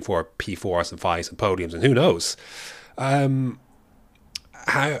fighting for P4s and 5s and podiums, and who knows?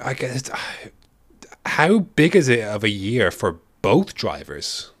 How big is it of a year for both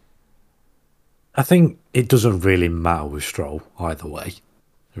drivers? I think it doesn't really matter with Stroll either way,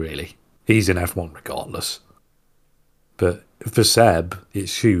 really. He's in F1 regardless. But for Seb,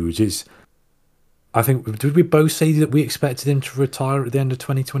 it's huge. I think, did we both say that we expected him to retire at the end of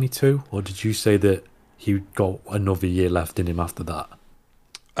 2022? Or did you say that he got another year left in him after that?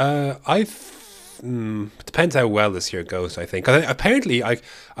 Depends how well this year goes, I think. Apparently, I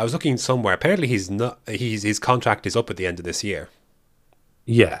was looking somewhere. Apparently, his contract is up at the end of this year.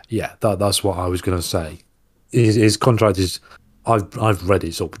 Yeah, that's what I was going to say. His contract is, I've read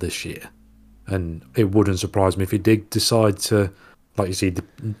it's up this year, and it wouldn't surprise me if he did decide to, like you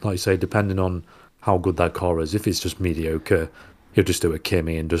say, depending on how good that car is. If it's just mediocre, he'll just do a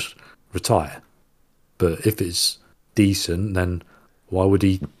Kimi and just retire. But if it's decent, then why would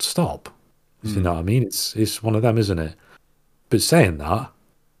he stop? You know what I mean? It's one of them, isn't it? But saying that,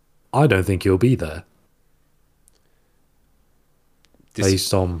 I don't think he'll be there.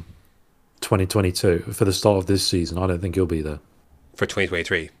 Based on 2022, for the start of this season, I don't think he'll be there. For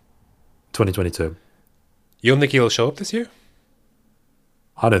 2023? 2022. You don't think he'll show up this year?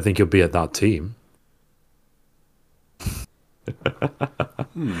 I don't think he'll be at that team.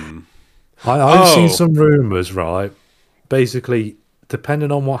 I've seen some rumours, right? Basically,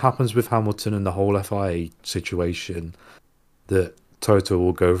 depending on what happens with Hamilton and the whole FIA situation, that Toto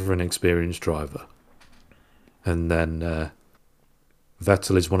will go for an experienced driver. And then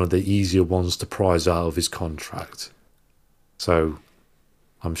Vettel is one of the easier ones to prize out of his contract. So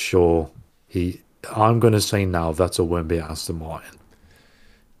I'm sure I'm going to say now Vettel won't be at Aston Martin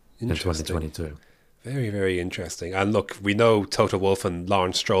in 2022. Very, very interesting. And look, we know Toto Wolff and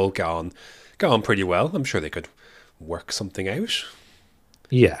Lawrence Stroll got on pretty well. I'm sure they could work something out.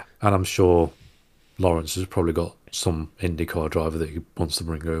 Yeah, and I'm sure Lawrence has probably got some IndyCar driver that he wants to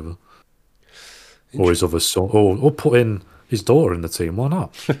bring over. Or his other son, or put in his daughter in the team. Why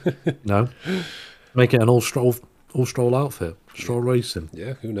not? No, make it an all Stroll outfit, Stroll Racing.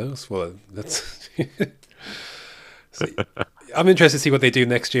 Yeah, who knows? Well, that's. I'm interested to see what they do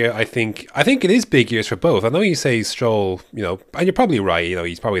next year. I think it is big years for both. I know you say Stroll, and you're probably right.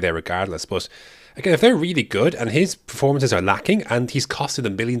 He's probably there regardless. But again, if they're really good and his performances are lacking, and he's costed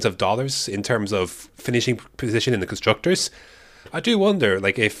them millions of dollars in terms of finishing position in the constructors. I do wonder,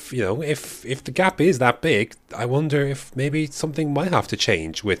 if the gap is that big, I wonder if maybe something might have to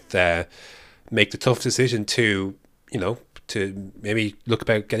change with make the tough decision to maybe look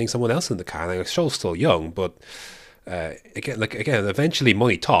about getting someone else in the car. Like, Stroll's still young, but again, eventually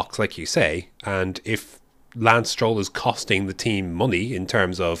money talks, like you say, and if Lance Stroll is costing the team money in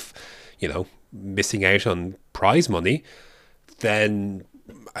terms of missing out on prize money, then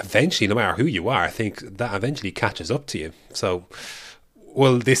eventually, no matter who you are, I think that eventually catches up to you. So,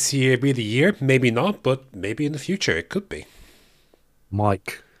 will this year be the year? Maybe not, but maybe in the future it could be.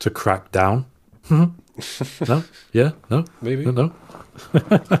 Mike to crack down. No? Yeah? No? Maybe. No?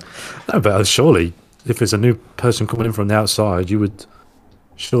 No, but surely, if there's a new person coming in from the outside, you would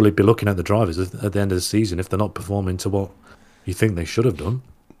surely be looking at the drivers at the end of the season if they're not performing to what you think they should have done.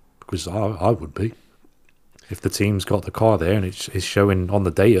 Because I would be. If the team's got the car there and it's showing on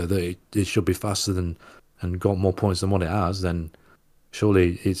the data that it should be faster than and got more points than what it has, then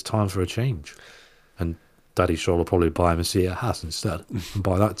surely it's time for a change. And Daddy Stroll will probably buy him a Seat Haas instead and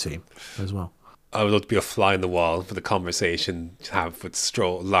buy that team as well. I would love to be a fly in the wall for the conversation to have with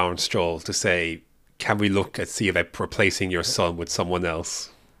Lawrence Stroll to say, can we look at see about replacing your son with someone else?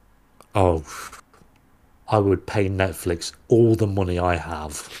 Oh, I would pay Netflix all the money I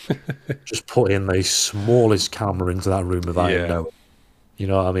have. Just put in the smallest camera into that room without him knowing. You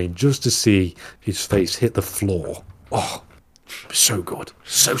know what I mean? Just to see his face hit the floor. Oh, so good.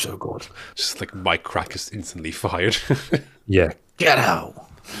 So good. Just like Mike Krack is instantly fired. Yeah. Get out.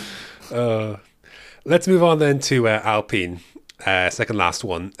 Let's move on then to Alpine. Second last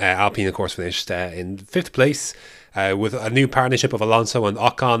one. Alpine, of course, finished in 5th place. With a new partnership of Alonso and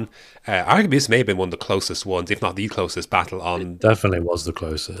Ocon. Arguably this may have been one of the closest ones, if not the closest battle on it definitely was the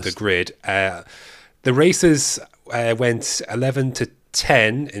closest. The grid. The races went 11 to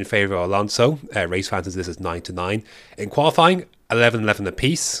 10 in favour of Alonso. Race fans, this is 9 to 9. In qualifying, 11-11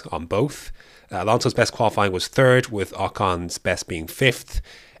 apiece on both. Alonso's best qualifying was 3rd, with Ocon's best being 5th.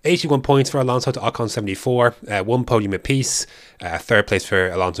 81 points for Alonso to Ocon 74, one podium apiece. 3rd place for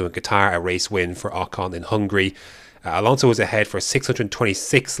Alonso in Qatar, a race win for Ocon in Hungary. Alonso was ahead for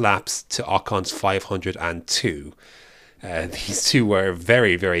 626 laps to Ocon's 502. These two were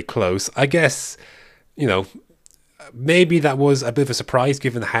very, very close. I guess, maybe that was a bit of a surprise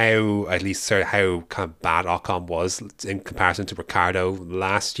given how, at least how kind of bad Ocon was in comparison to Ricciardo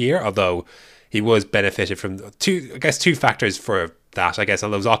last year, although he was benefited from two factors for that. I guess it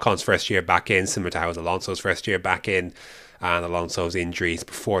was Ocon's first year back in, similar to how it was Alonso's first year back in, and Alonso's injuries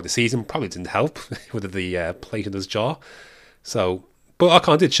before the season probably didn't help with the plate in his jaw. So, but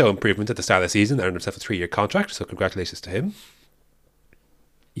Ocon did show improvement at the start of the season, earned himself a 3-year contract, so congratulations to him.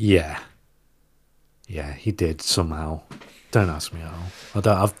 Yeah, he did somehow. Don't ask me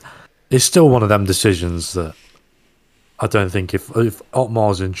how. It's still one of them decisions that I don't think if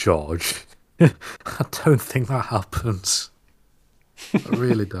Otmar's in charge, I don't think that happens. I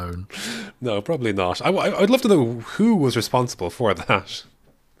really don't. No, probably not. I'd love to know who was responsible for that.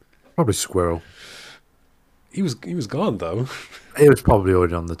 Probably Squirrel. He was gone though. It was probably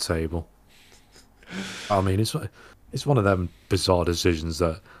already on the table. I mean, it's one of them bizarre decisions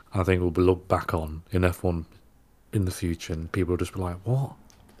that I think will be looked back on in F1 in the future, and people will just be like, "What?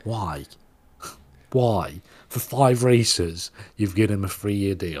 Why? Why? For 5 races, you've given him a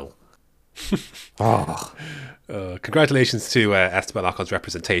 3-year deal." Congratulations to Esteban Ocon's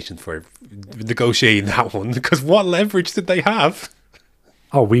representation for negotiating that one, because what leverage did they have?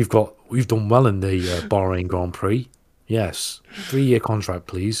 Oh, we've done well in the Bahrain Grand Prix. Yes, 3-year contract,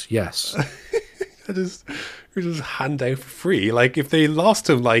 please. Yes. just hand out for free. Like if they lost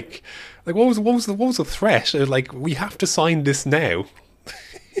him, like what was the threat? Like we have to sign this now.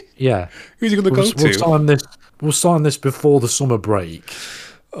 Yeah. Who's he going to go to? We'll sign this before the summer break.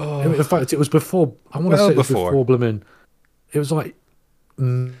 Oh. In fact, it was before. I want to say it was before blooming. It was like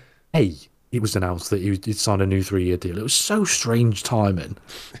May. It was announced that he'd signed a new 3-year deal. It was so strange timing.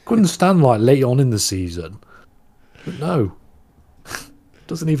 Couldn't stand like late on in the season. But no,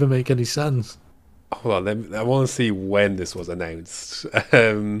 doesn't even make any sense. Hold on, I want to see when this was announced.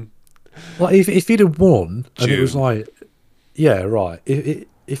 Like if he'd have won, June. And it was like, yeah, right.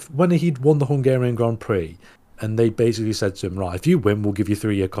 If when he'd won the Hungarian Grand Prix. And they basically said to him, right, if you win, we'll give you a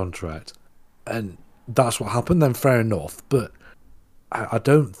 3-year contract. And that's what happened, then fair enough. But I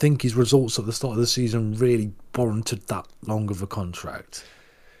don't think his results at the start of the season really warranted that long of a contract.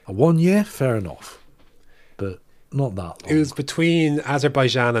 A 1 year, fair enough. But not that long. It was between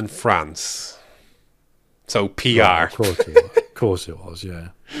Azerbaijan and France. So PR. Right, of course it was, yeah.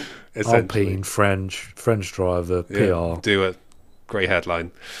 Alpine, French driver, PR. Do it. Great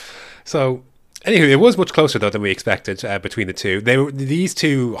headline. So... Anywho, it was much closer though than we expected between the two. These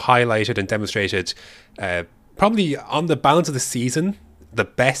two highlighted and demonstrated probably on the balance of the season the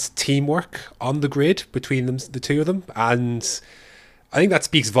best teamwork on the grid between them, the two of them, and I think that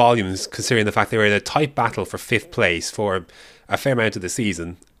speaks volumes considering the fact they were in a tight battle for 5th place for a fair amount of the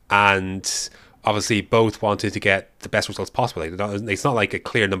season, and obviously both wanted to get the best results possible. It's not like a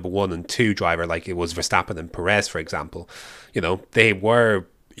clear number 1 and 2 driver like it was Verstappen and Perez, for example. They were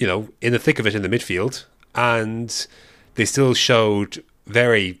in the thick of it in the midfield, and they still showed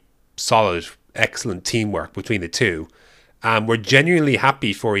very solid, excellent teamwork between the two, and were genuinely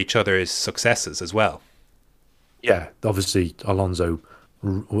happy for each other's successes as well. Yeah, obviously Alonso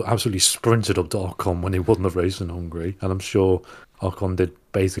absolutely sprinted up to Ocon when he won the race in Hungary, and I'm sure Ocon did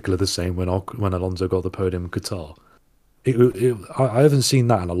basically the same when Alonso got the podium in Qatar. I haven't seen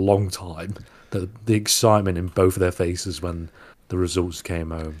that in a long time. The excitement in both of their faces when the results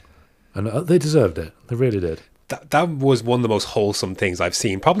came home, and they deserved it. They really did. That was one of the most wholesome things I've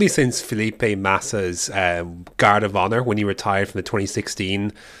seen, probably since Felipe Massa's Guard of Honor when he retired from the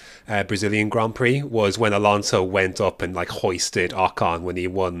 2016 Brazilian Grand Prix, was when Alonso went up and hoisted Ocon when he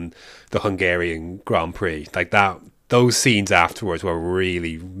won the Hungarian Grand Prix. Those scenes afterwards were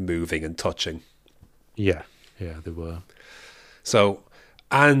really moving and touching. Yeah, they were. So,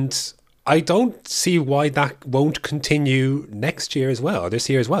 and I don't see why that won't continue next year as well, or this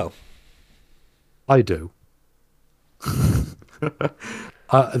year as well. I do.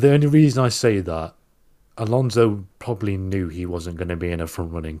 The only reason I say that, Alonso probably knew he wasn't going to be in a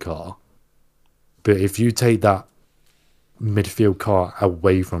front-running car. But if you take that midfield car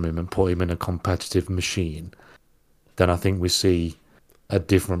away from him and put him in a competitive machine, then I think we see a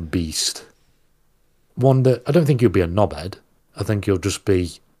different beast. One that I don't think he'll be a knobhead. I think he'll just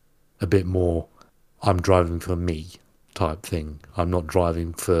be a bit more, I'm driving for me type thing. I'm not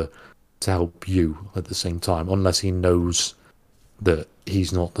driving to help you at the same time, unless he knows that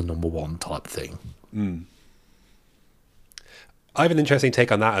he's not the number one type thing. I have an interesting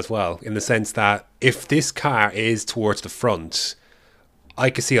take on that as well, in the sense that if this car is towards the front, I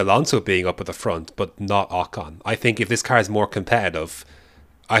could see Alonso being up at the front, but not Ocon. I think if this car is more competitive,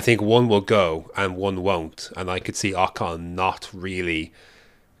 I think one will go and one won't, and I could see Ocon not really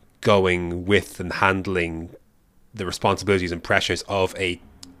going with and handling the responsibilities and pressures of a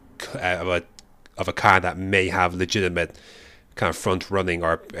car that may have legitimate kind of front running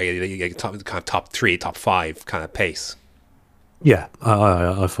or a top 3, top 5 kind of pace. Yeah,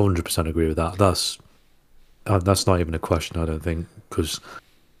 I 100% agree with that. That's not even a question, I don't think, because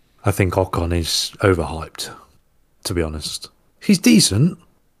I think Ocon is overhyped, to be honest. He's decent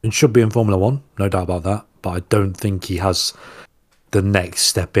and should be in Formula 1, no doubt about that, but I don't think he has the next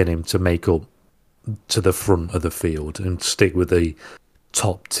step in him to make up to the front of the field and stick with the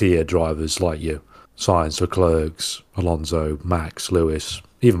top tier drivers like you. Sainz, Leclerc, Alonso, Max, Lewis,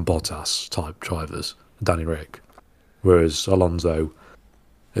 even Bottas type drivers, Danny Rick. Whereas Alonso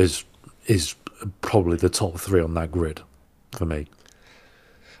is probably the top 3 on that grid for me.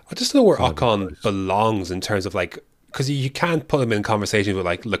 I just don't know where Ocon belongs in terms of because you can't put him in conversations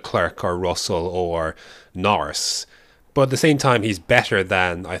with Leclerc or Russell or Norris, but at the same time he's better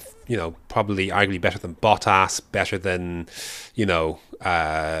than probably arguably better than Bottas, better than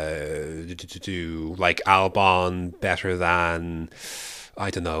Albon, better than I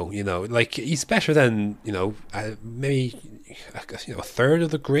don't know, he's better than maybe a third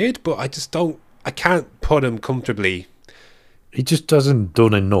of the grid, but I can't put him comfortably. He just hasn't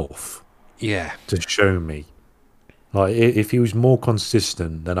done enough. Yeah, to show me. If he was more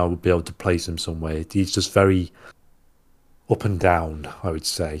consistent, then I would be able to place him somewhere. He's just very up and down, I would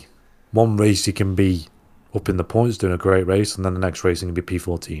say. One race he can be up in the points, doing a great race, and then the next race he can be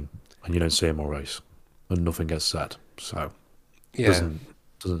P14, and you don't see him all race, and nothing gets said. So, yeah,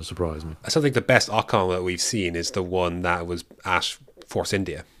 doesn't surprise me. I still think the best Ocon that we've seen is the one that was at Force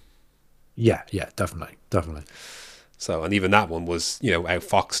India. Yeah, definitely. So, and even that one was,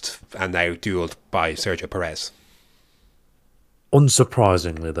 outfoxed and outdueled by Sergio Perez.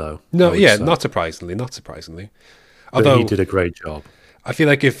 Unsurprisingly, though. No, yeah, not surprisingly. Although he did a great job. I feel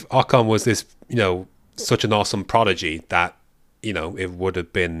like if Ocon was this, such an awesome prodigy that, it would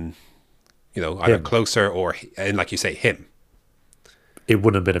have been, either closer or, and like you say, him. It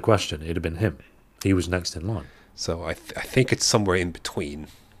wouldn't have been a question. It'd have been him. He was next in line. So I think it's somewhere in between.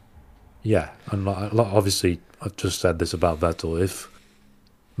 Yeah, and obviously, I've just said this about Vettel. If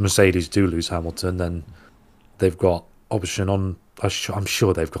Mercedes do lose Hamilton, then they've got option on. I'm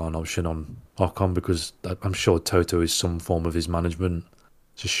sure they've got an option on Ocon because I'm sure Toto is some form of his management.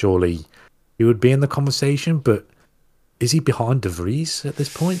 So surely he would be in the conversation. But is he behind De Vries at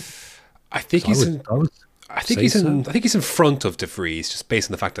this point? I think he's in. I think he's in front of De Vries, just based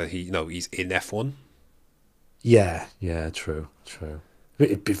on the fact that he's in F1. Yeah, true.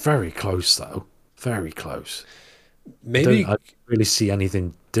 It'd be very close though, very close. Maybe I don't really see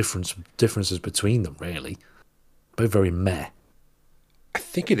anything differences between them really. Both very meh. I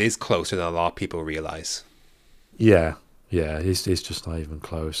think it is closer than a lot of people realize. Yeah, it's just not even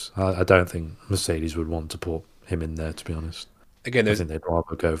close. I don't think Mercedes would want to put him in there, to be honest. Again, I think they'd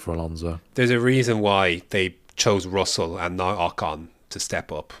rather go for Alonso. there's a reason why they chose Russell and not Ocon to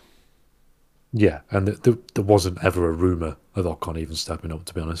step up. Yeah, and there wasn't ever a rumour of Ocon even stepping up,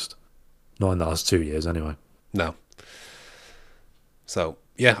 to be honest. Not in the last 2 years, anyway. No. So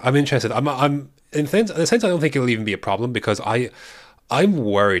yeah, I'm interested. I'm in a sense I don't think it'll even be a problem because I'm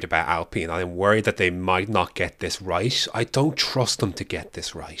worried about Alpine. I'm worried that they might not get this right. I don't trust them to get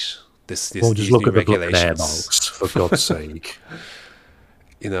this right. Just look at the bloody airbox, for God's sake.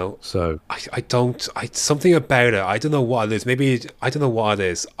 You know, so something about it. I don't know what it is. Maybe I don't know what it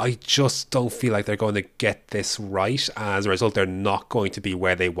is. I just don't feel like they're going to get this right. As a result, they're not going to be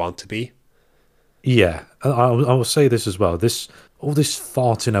where they want to be. Yeah, I will say this as well. All this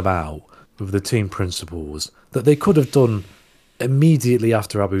farting about with the team principals that they could have done immediately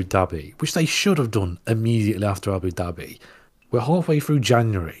after Abu Dhabi, which they should have done immediately after Abu Dhabi. We're halfway through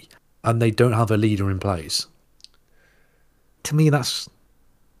January and they don't have a leader in place. To me, that's a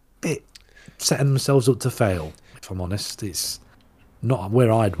bit setting themselves up to fail, if I'm honest. It's not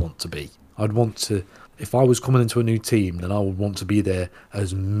where I'd want to be. I'd want to, if I was coming into a new team, then I would want to be there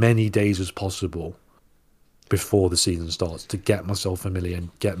as many days as possible before the season starts to get myself familiar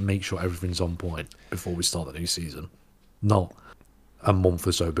and make sure everything's on point before we start the new season. Not a month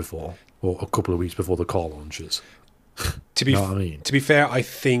or so before, or a couple of weeks before the car launches. To be fair, I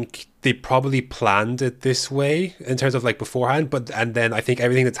think they probably planned it this way in terms of like beforehand, and then I think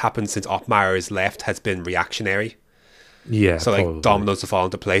everything that's happened since Otmar has left has been reactionary. Yeah, so like probably. Dominoes to fall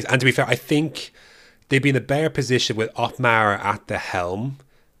into place. And to be fair, I think they'd be in a better position with Otmar at the helm,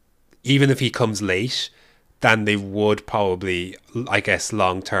 even if he comes late, than they would probably, I guess,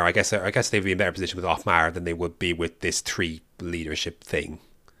 long term. I guess they'd be in a better position with Otmar than they would be with this 3 leadership thing.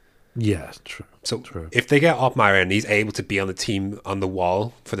 Yeah, true. So true. If they get Otmar and he's able to be on the team on the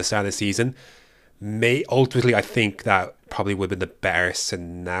wall for the start of the season, ultimately I think that probably would have been the better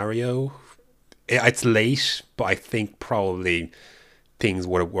scenario. It's late, but I think probably things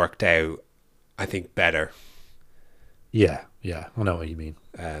would have worked out, I think, better. Yeah, I know what you mean.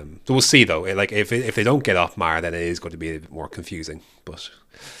 So we'll see though. Like if they don't get Otmar, then it is going to be a bit more confusing. But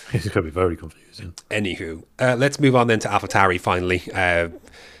it's going to be very confusing. Anywho, let's move on then to AlphaTauri finally.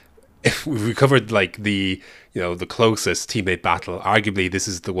 If we covered like the closest teammate battle, arguably this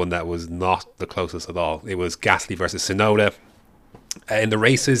is the one that was not the closest at all. It was Gasly versus Tsunoda. In the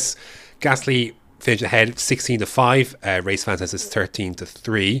races, Gasly finished ahead 16-5. Race fans has this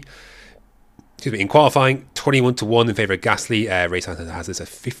 13-3. Excuse me. In qualifying, 21-1 in favour of Gasly. Race fans has this at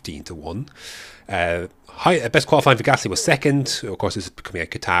 15-1. Best qualifying for Gasly was second. Of course, this is coming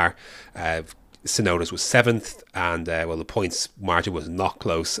at Qatar. Tsunoda's was 7th, and the points margin was not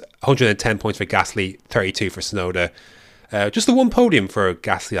close. 110 points for Gasly, 32 for Tsunoda. Just the one podium for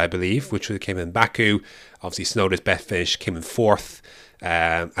Gasly, I believe, which came in Baku. Obviously, Tsunoda's best finish came in 4th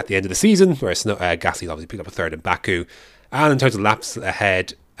at the end of the season, whereas Gasly obviously picked up a 3rd in Baku. And in terms of laps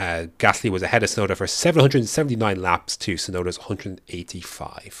ahead, Gasly was ahead of Tsunoda for 779 laps to Tsunoda's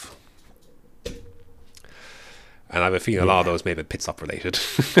 185. And I have a feeling a lot of those may have been pit stop related.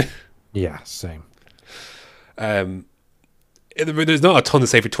 Yeah, same. There's not a ton to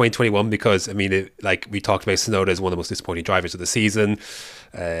say for 2021 because, I mean, like we talked about, Tsunoda is one of the most disappointing drivers of the season.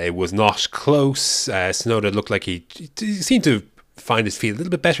 It was not close. Tsunoda looked like he seemed to find his feet a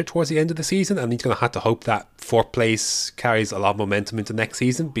little bit better towards the end of the season, and he's going to have to hope that 4th place carries a lot of momentum into next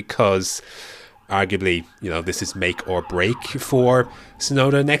season because arguably, this is make or break for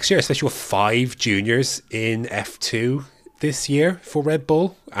Tsunoda next year, especially with 5 juniors in F2 this year for Red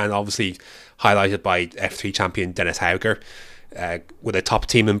Bull, and obviously highlighted by F3 champion Dennis Hauger, with a top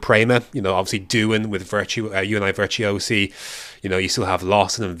team in Prema. Obviously doing with UNI Virtuosi. You still have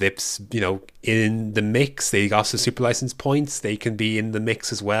Lawson and Vips, in the mix. They got some super license points. They can be in the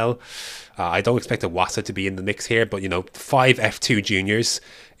mix as well. I don't expect Iwasa to be in the mix here, but 5 F2 juniors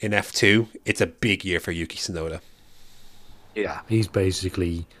in F2. It's a big year for Yuki Tsunoda. Yeah, he's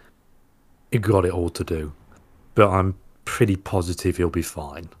basically got it all to do, but I'm pretty positive he'll be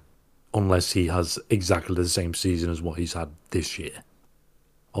fine, unless he has exactly the same season as what he's had this year.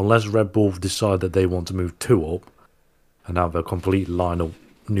 Unless Red Bull decide that they want to move 2 up and have a complete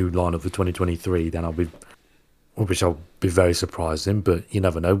new lineup for 2023, then I'll be very surprised in. But you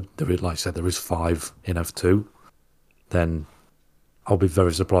never know. Like I said, there is 5 in F2. Then I'll be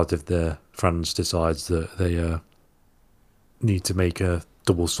very surprised if the France decides that they need to make a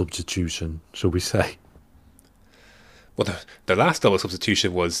double substitution, shall we say. Well, the last double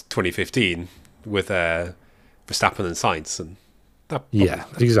substitution was 2015 with Verstappen and Sainz, and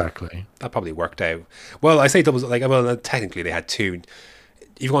exactly. That probably worked out. Well, I say doubles technically they had 2.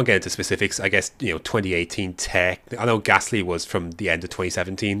 if you want to get into specifics, I guess 2018 tech. I know Gasly was from the end of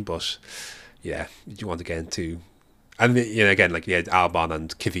 2017, but yeah, you want to get into, and again, like you had Albon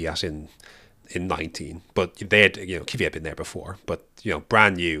and Kvyat in 19, but they had Kvyat had been there before, but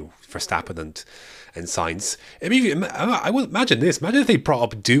brand new Verstappen and Sainz. I mean, I would imagine this. Imagine if they brought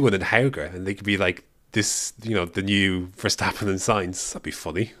up Doohan and Hauger, and they could be like this, the new Verstappen and Sainz. That'd be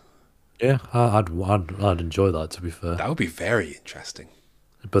funny. Yeah, I'd enjoy that, to be fair. That would be very interesting.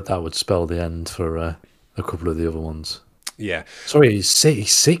 But that would spell the end for a couple of the other ones. Yeah. Sorry, he's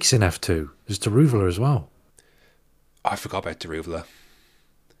six in F2. There's Daruvula as well. I forgot about Daruvula.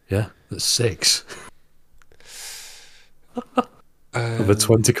 Yeah, that's 6. Of a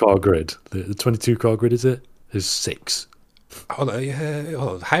 20-car grid. The 22-car grid, is 6. Hold on.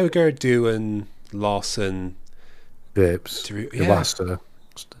 Hauger, Doohan, Lawson, Bips,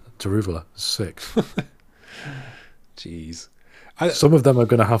 Daruvula, 6. Jeez. Some of them are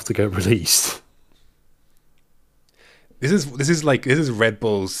going to have to get released. This is Red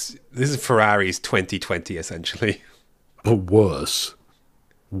Bull's. This is Ferrari's 2020 essentially. But worse,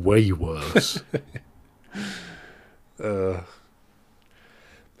 way worse.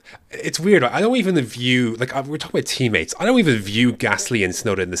 It's weird. I don't even view we're talking about teammates. I don't even view Gasly and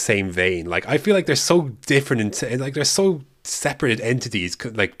Tsunoda in the same vein. Like I feel like they're so different and like they're so separate entities,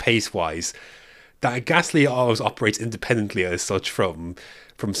 like pace wise, that Gasly always operates independently as such from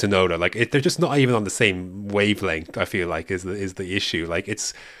Tsunoda. Like they're just not even on the same wavelength. I feel like is the issue. Like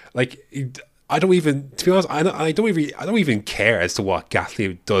it's like I don't even, to be honest, I don't even care as to what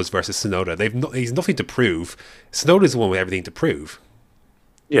Gasly does versus Tsunoda. He's nothing to prove. Tsunoda's the one with everything to prove.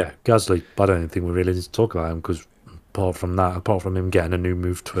 Yeah, Gasly. I don't think we really need to talk about him because apart from him getting a new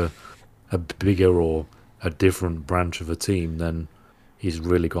move to a bigger or a different branch of a team, then he's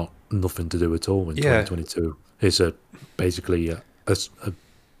really got nothing to do at all in 2022. It's basically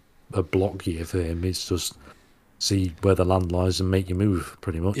a block year for him. It's just see where the land lies and make your move,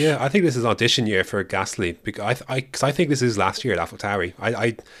 pretty much. Yeah, I think this is audition year for Gasly because I think this is last year at AlphaTauri.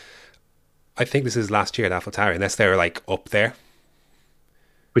 I think this is last year at AlphaTauri unless they're like up there,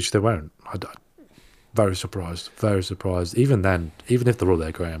 which they won't. Very surprised. Very surprised. Even then, even if they're all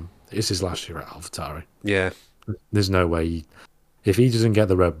there, Graham, this is last year at AlphaTauri. Yeah, there's no way. If he doesn't get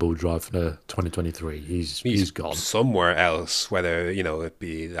the Red Bull drive for 2023, he's gone somewhere else. Whether it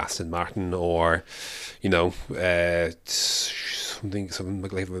be Aston Martin or something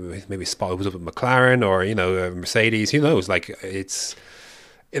like maybe spot was up at McLaren or Mercedes. Who knows? Like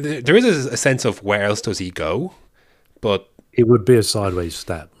there is a sense of where else does he go, but it would be a sideways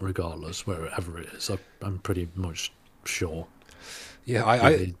step regardless wherever it is. I'm pretty much sure. Yeah,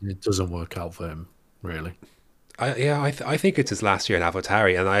 it doesn't work out for him really. I think it's his last year in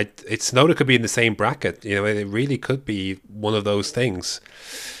AlphaTauri, and Tsunoda could be in the same bracket. It really could be one of those things.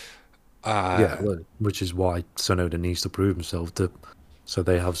 Which is why Tsunoda needs to prove himself so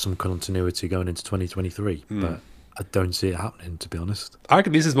they have some continuity going into 2023. But I don't see it happening, to be honest.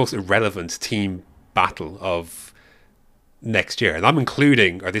 Arguably, this is the most irrelevant team battle of next year, and I'm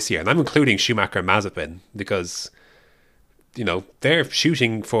including Schumacher and Mazepin because they're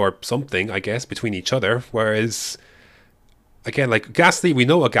shooting for something, I guess, between each other. Whereas, again, like Gasly, we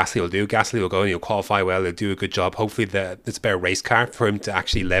know what Gasly will do. Gasly will go and he'll qualify well. He'll do a good job. Hopefully, it's a better race car for him to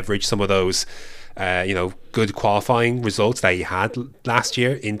actually leverage some of those, good qualifying results that he had last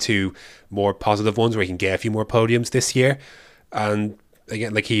year into more positive ones where he can get a few more podiums this year. And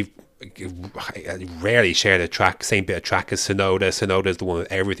again, like he rarely shared same bit of track as Tsunoda. Tsunoda is the one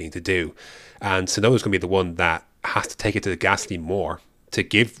with everything to do, and Tsunoda's going to be the one that has to take it to Gasly more to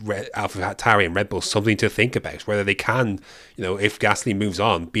give AlphaTauri and Red Bull something to think about, whether they can, if Gasly moves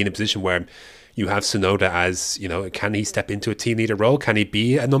on, be in a position where you have Tsunoda as, can he step into a team leader role? Can he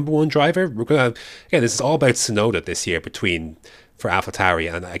be a number one driver? Again, this is all about Tsunoda this year for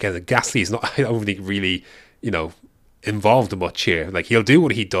AlphaTauri, and again, Gasly is not, I don't think really, involved much here. Like he'll do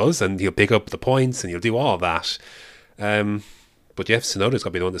what he does, and he'll pick up the points, and he'll do all of that. But yeah, Tsunoda's got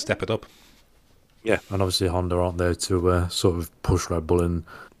to be the one to step it up. Yeah, and obviously Honda aren't there to sort of push Red Bull in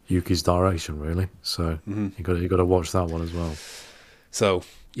Yuki's direction, really. So you got to watch that one as well. So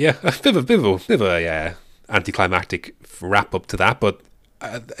yeah, a bit of a anticlimactic wrap up to that, but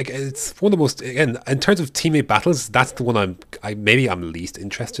it's one of the most, again, in terms of teammate battles, that's the one I'm least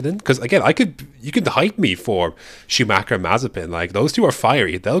interested in, because again, you could hype me for Schumacher and Mazepin. Like those two are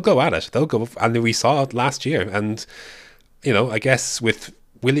fiery. They'll go at it. And we saw it last year. And I guess with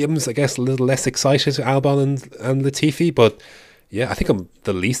Williams, a little less excited, Albon and Latifi, but yeah, I think I'm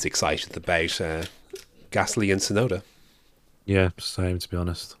the least excited about Gasly and Tsunoda. Yeah, same, to be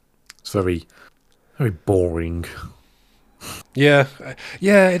honest. It's very, very boring Yeah,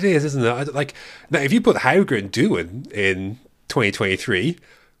 yeah, it is, isn't it? Like now, if you put Hauger and Doohan in 2023,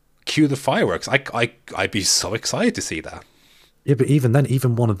 cue the fireworks. I'd be so excited to see that. Yeah, but even then,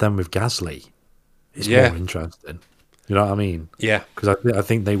 even one of them with Gasly is Yeah. more interesting. You know what I mean? Yeah, Because I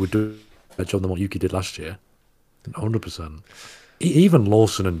think they would do a better job than what Yuki did last year. 100%. Even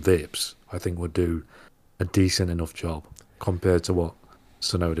Lawson and Vips, I think, would do a decent enough job compared to what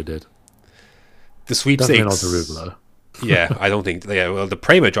Tsunoda did. the Definitely not sweepstakes. Derulo. Yeah, I don't think. Yeah, well, the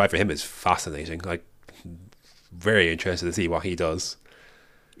Prema drive for him is fascinating. Like, very interested to see what he does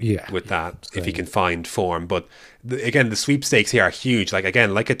Yeah. with that if he same. can find form. But again, the sweepstakes here are huge. Like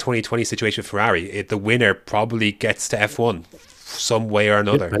again, like a 2020 situation with Ferrari, the winner probably gets to F1 some way or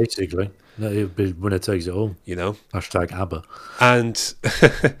another. Basically. It'll be winner takes it all. You know, Hashtag ABBA. and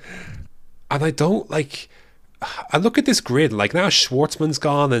and I don't like. I look at this grid. Like now, Schwartzman's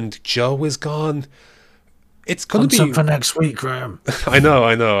gone and Joe is gone. It's gonna be. for next week, Graham. I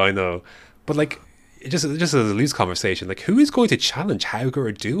know. But like, just as a loose conversation, like, who is going to challenge Hauger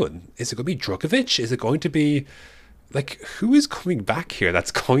or Doohan? Is it going to be Drukovic? Is it going to be like who is coming back here?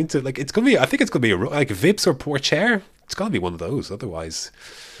 That's going to like it's going to be. I think it's going to be like Vips or Pourchaire. It's going to be one of those. Otherwise,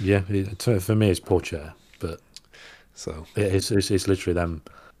 Yeah, for me, it's Pourchaire. But so it's literally them.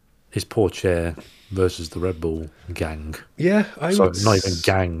 It's Pourchaire versus the Red Bull gang. yeah, I So would not even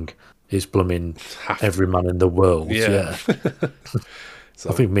gang. It's blooming Half- every man in the world. Yeah. Yeah. So,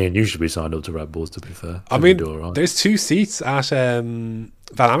 I think me and you should be signed up to Red Bulls, to be fair. I We'd mean, do all right. there's 2 seats at Van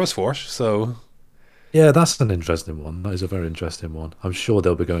Amersfoort, so Yeah, that's an interesting one. That is a very interesting one. I'm sure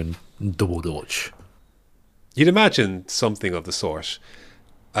they'll be going double Dutch. you'd imagine something of the sort.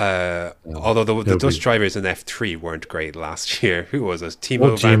 Although the It'll Dutch be- drivers in F3 weren't great last year. Who was it?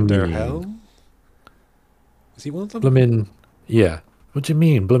 Timo What do you van der mean? Helm? Was he one of them? Blooming, yeah. What do you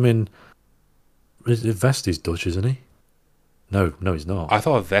mean? Blooming, Vesti's Dutch, isn't he? No, he's not. I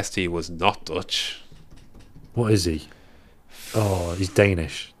thought Vesti was not Dutch. What is he? Oh, he's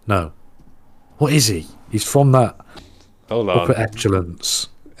Danish. No. What is he? He's from that Hold upper on. excellence.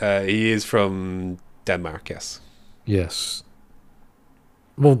 He is from Denmark, yes. Yes.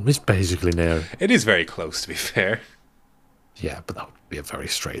 Well, it's basically near. It is very close, to be fair. Yeah, but that would be a very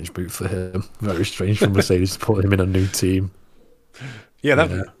strange move for him. Very strange for Mercedes to put him in a new team. Yeah,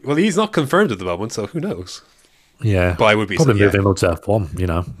 Yeah. well, he's not confirmed at the moment, so who knows? Yeah. But I would be Probably yeah. move him up to F1, you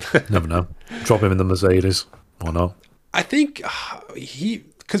know. Never know. Drop him in the Mercedes. Or not. I think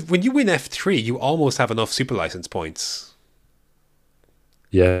because when you win F3, you almost have enough super license points,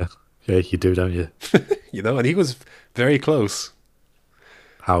 Yeah. Yeah, you do, don't you? you know, and he was very close.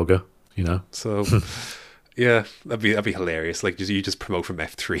 Hauger, you know. So, yeah, that'd be hilarious. Like, you just promote from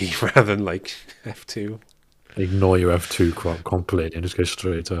F3 rather than like F2. Ignore your F2 crop completely and just go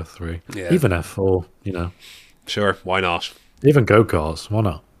straight to F3. Yeah. Even F4, you know. Sure, why not? Even go-karts, why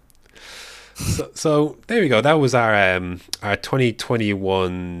not? So there we go. That was our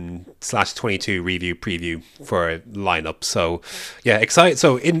 2021/22 review preview for lineup. So yeah, excited.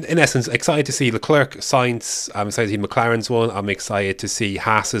 So in essence, excited to see Leclerc, Sainz. I'm excited to see McLaren's one. I'm excited to see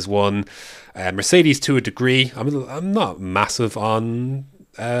Haas's one. Mercedes to a degree. I'm not massive on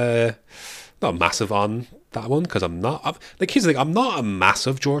that one because I'm not like here's the thing. I'm not a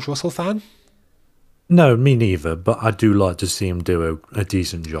massive George Russell fan. No, me neither, but I do like to see him do a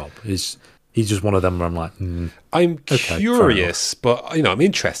decent job. He's just one of them where I'm like, I'm Okay, curious, but I'm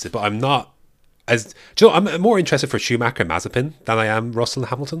interested, but I'm not as. Do you know, I'm more interested for Schumacher and Mazepin than I am Russell and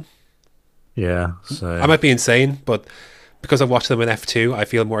Hamilton. yeah. So I might be insane, but because I've watched them in F2, I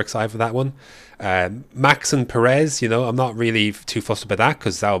feel more excited for that one. Max and Perez, I'm not really too fussed about that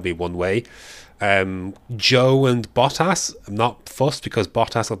because that will be one way. Joe and Bottas, I'm not fussed because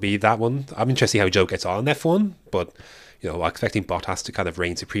Bottas will be that one. I'm interested to see how Joe gets on in F1, but I'm expecting Bottas to kind of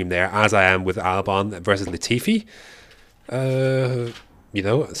reign supreme there, as I am with Albon versus Latifi.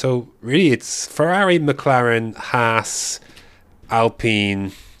 So really it's Ferrari, McLaren, Haas,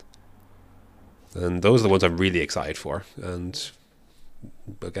 Alpine, and those are the ones I'm really excited for. And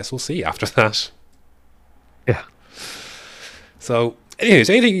I guess we'll see after that. yeah. So, anyways,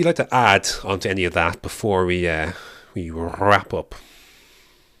 anything you'd like to add onto any of that before we wrap up?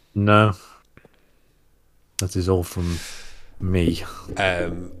 No. That is all from me.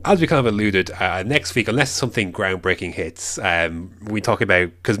 As we kind of alluded, next week, unless something groundbreaking hits, we talk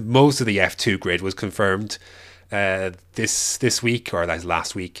about, because most of the F2 grid was confirmed this week, or that's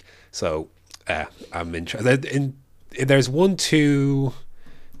last week. So I'm interested. There's 1, 2.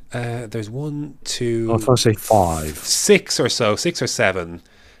 There's 1, 2. If I say 5, 6 or 7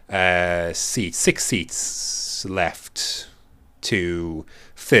 seats, 6 seats left to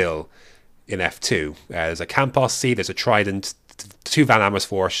fill in F2. There's a Campos seat, there's a Trident, 2 Van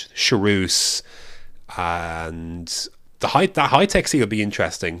Amersfoort, Charoux, and that high-tech seat will be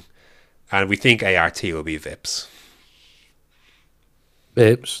interesting. And we think ART will be Vips.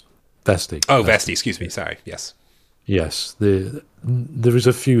 Vips? Vesti. Oh, Vesti, excuse me, sorry, yes. Yes, there is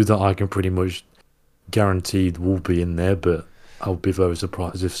a few that I can pretty much guaranteed will be in there, but I'll be very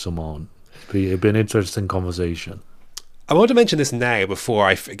surprised if some aren't. It'd be an interesting conversation. I want to mention this now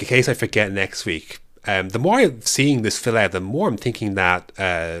before, in case I forget next week. The more I'm seeing this fill out, the more I'm thinking that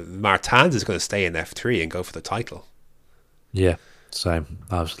Martins is going to stay in F3 and go for the title. Yeah, same.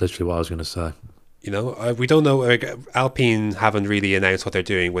 That was literally what I was going to say. You know, we don't know. Alpine haven't really announced what they're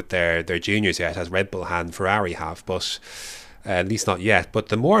doing with their juniors yet, as Red Bull and Ferrari have, but at least not yet. But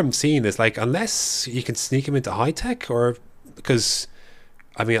the more I'm seeing is like, unless you can sneak him into high tech, or because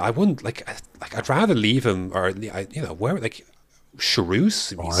I mean, I wouldn't I'd rather leave him, or where like Charoux.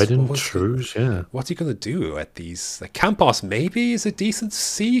 Charoux, yeah. What's he going to do at these? Like Campos maybe is a decent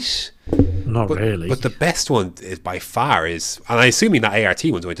seat. Not really. But the best one is by far and I'm assuming that ART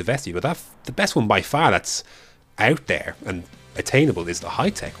one's going to Vesti, but the best one by far that's out there and attainable is the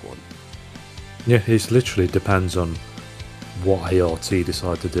high-tech one. Yeah, it literally depends on what ART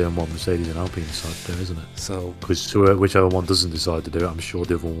decide to do and what Mercedes and Alpine decide to do, isn't it? So, because whichever one doesn't decide to do it, I'm sure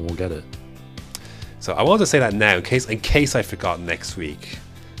the other one will get it. So I want to say that now in case I forgot next week.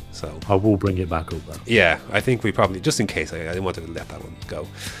 So I will bring it back up though. Yeah, I think we probably, just in case, I didn't want to let that one go.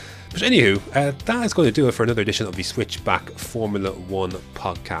 But anywho, that is going to do it for another edition of the Switchback Formula 1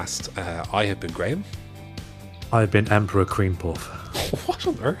 podcast. I have been Graham. I've been Emperor Cream Puff. What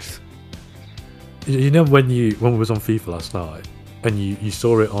on earth? You know when we was on FIFA last night and you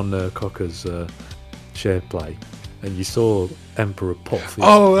saw it on Cocker's share play and you saw Emperor Puff.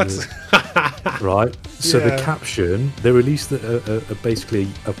 Oh, that's right. So yeah. The caption, they released basically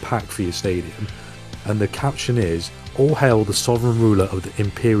a pack for your stadium, and the caption is, "All hail the sovereign ruler of the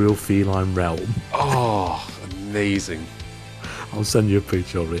imperial feline realm." Oh, amazing! I'll send you a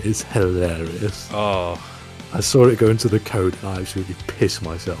picture of it. It's hilarious. Oh, I saw it go into the code and I absolutely pissed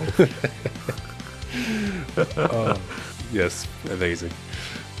myself. Oh, yes, amazing.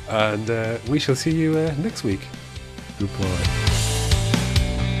 And we shall see you next week. Goodbye.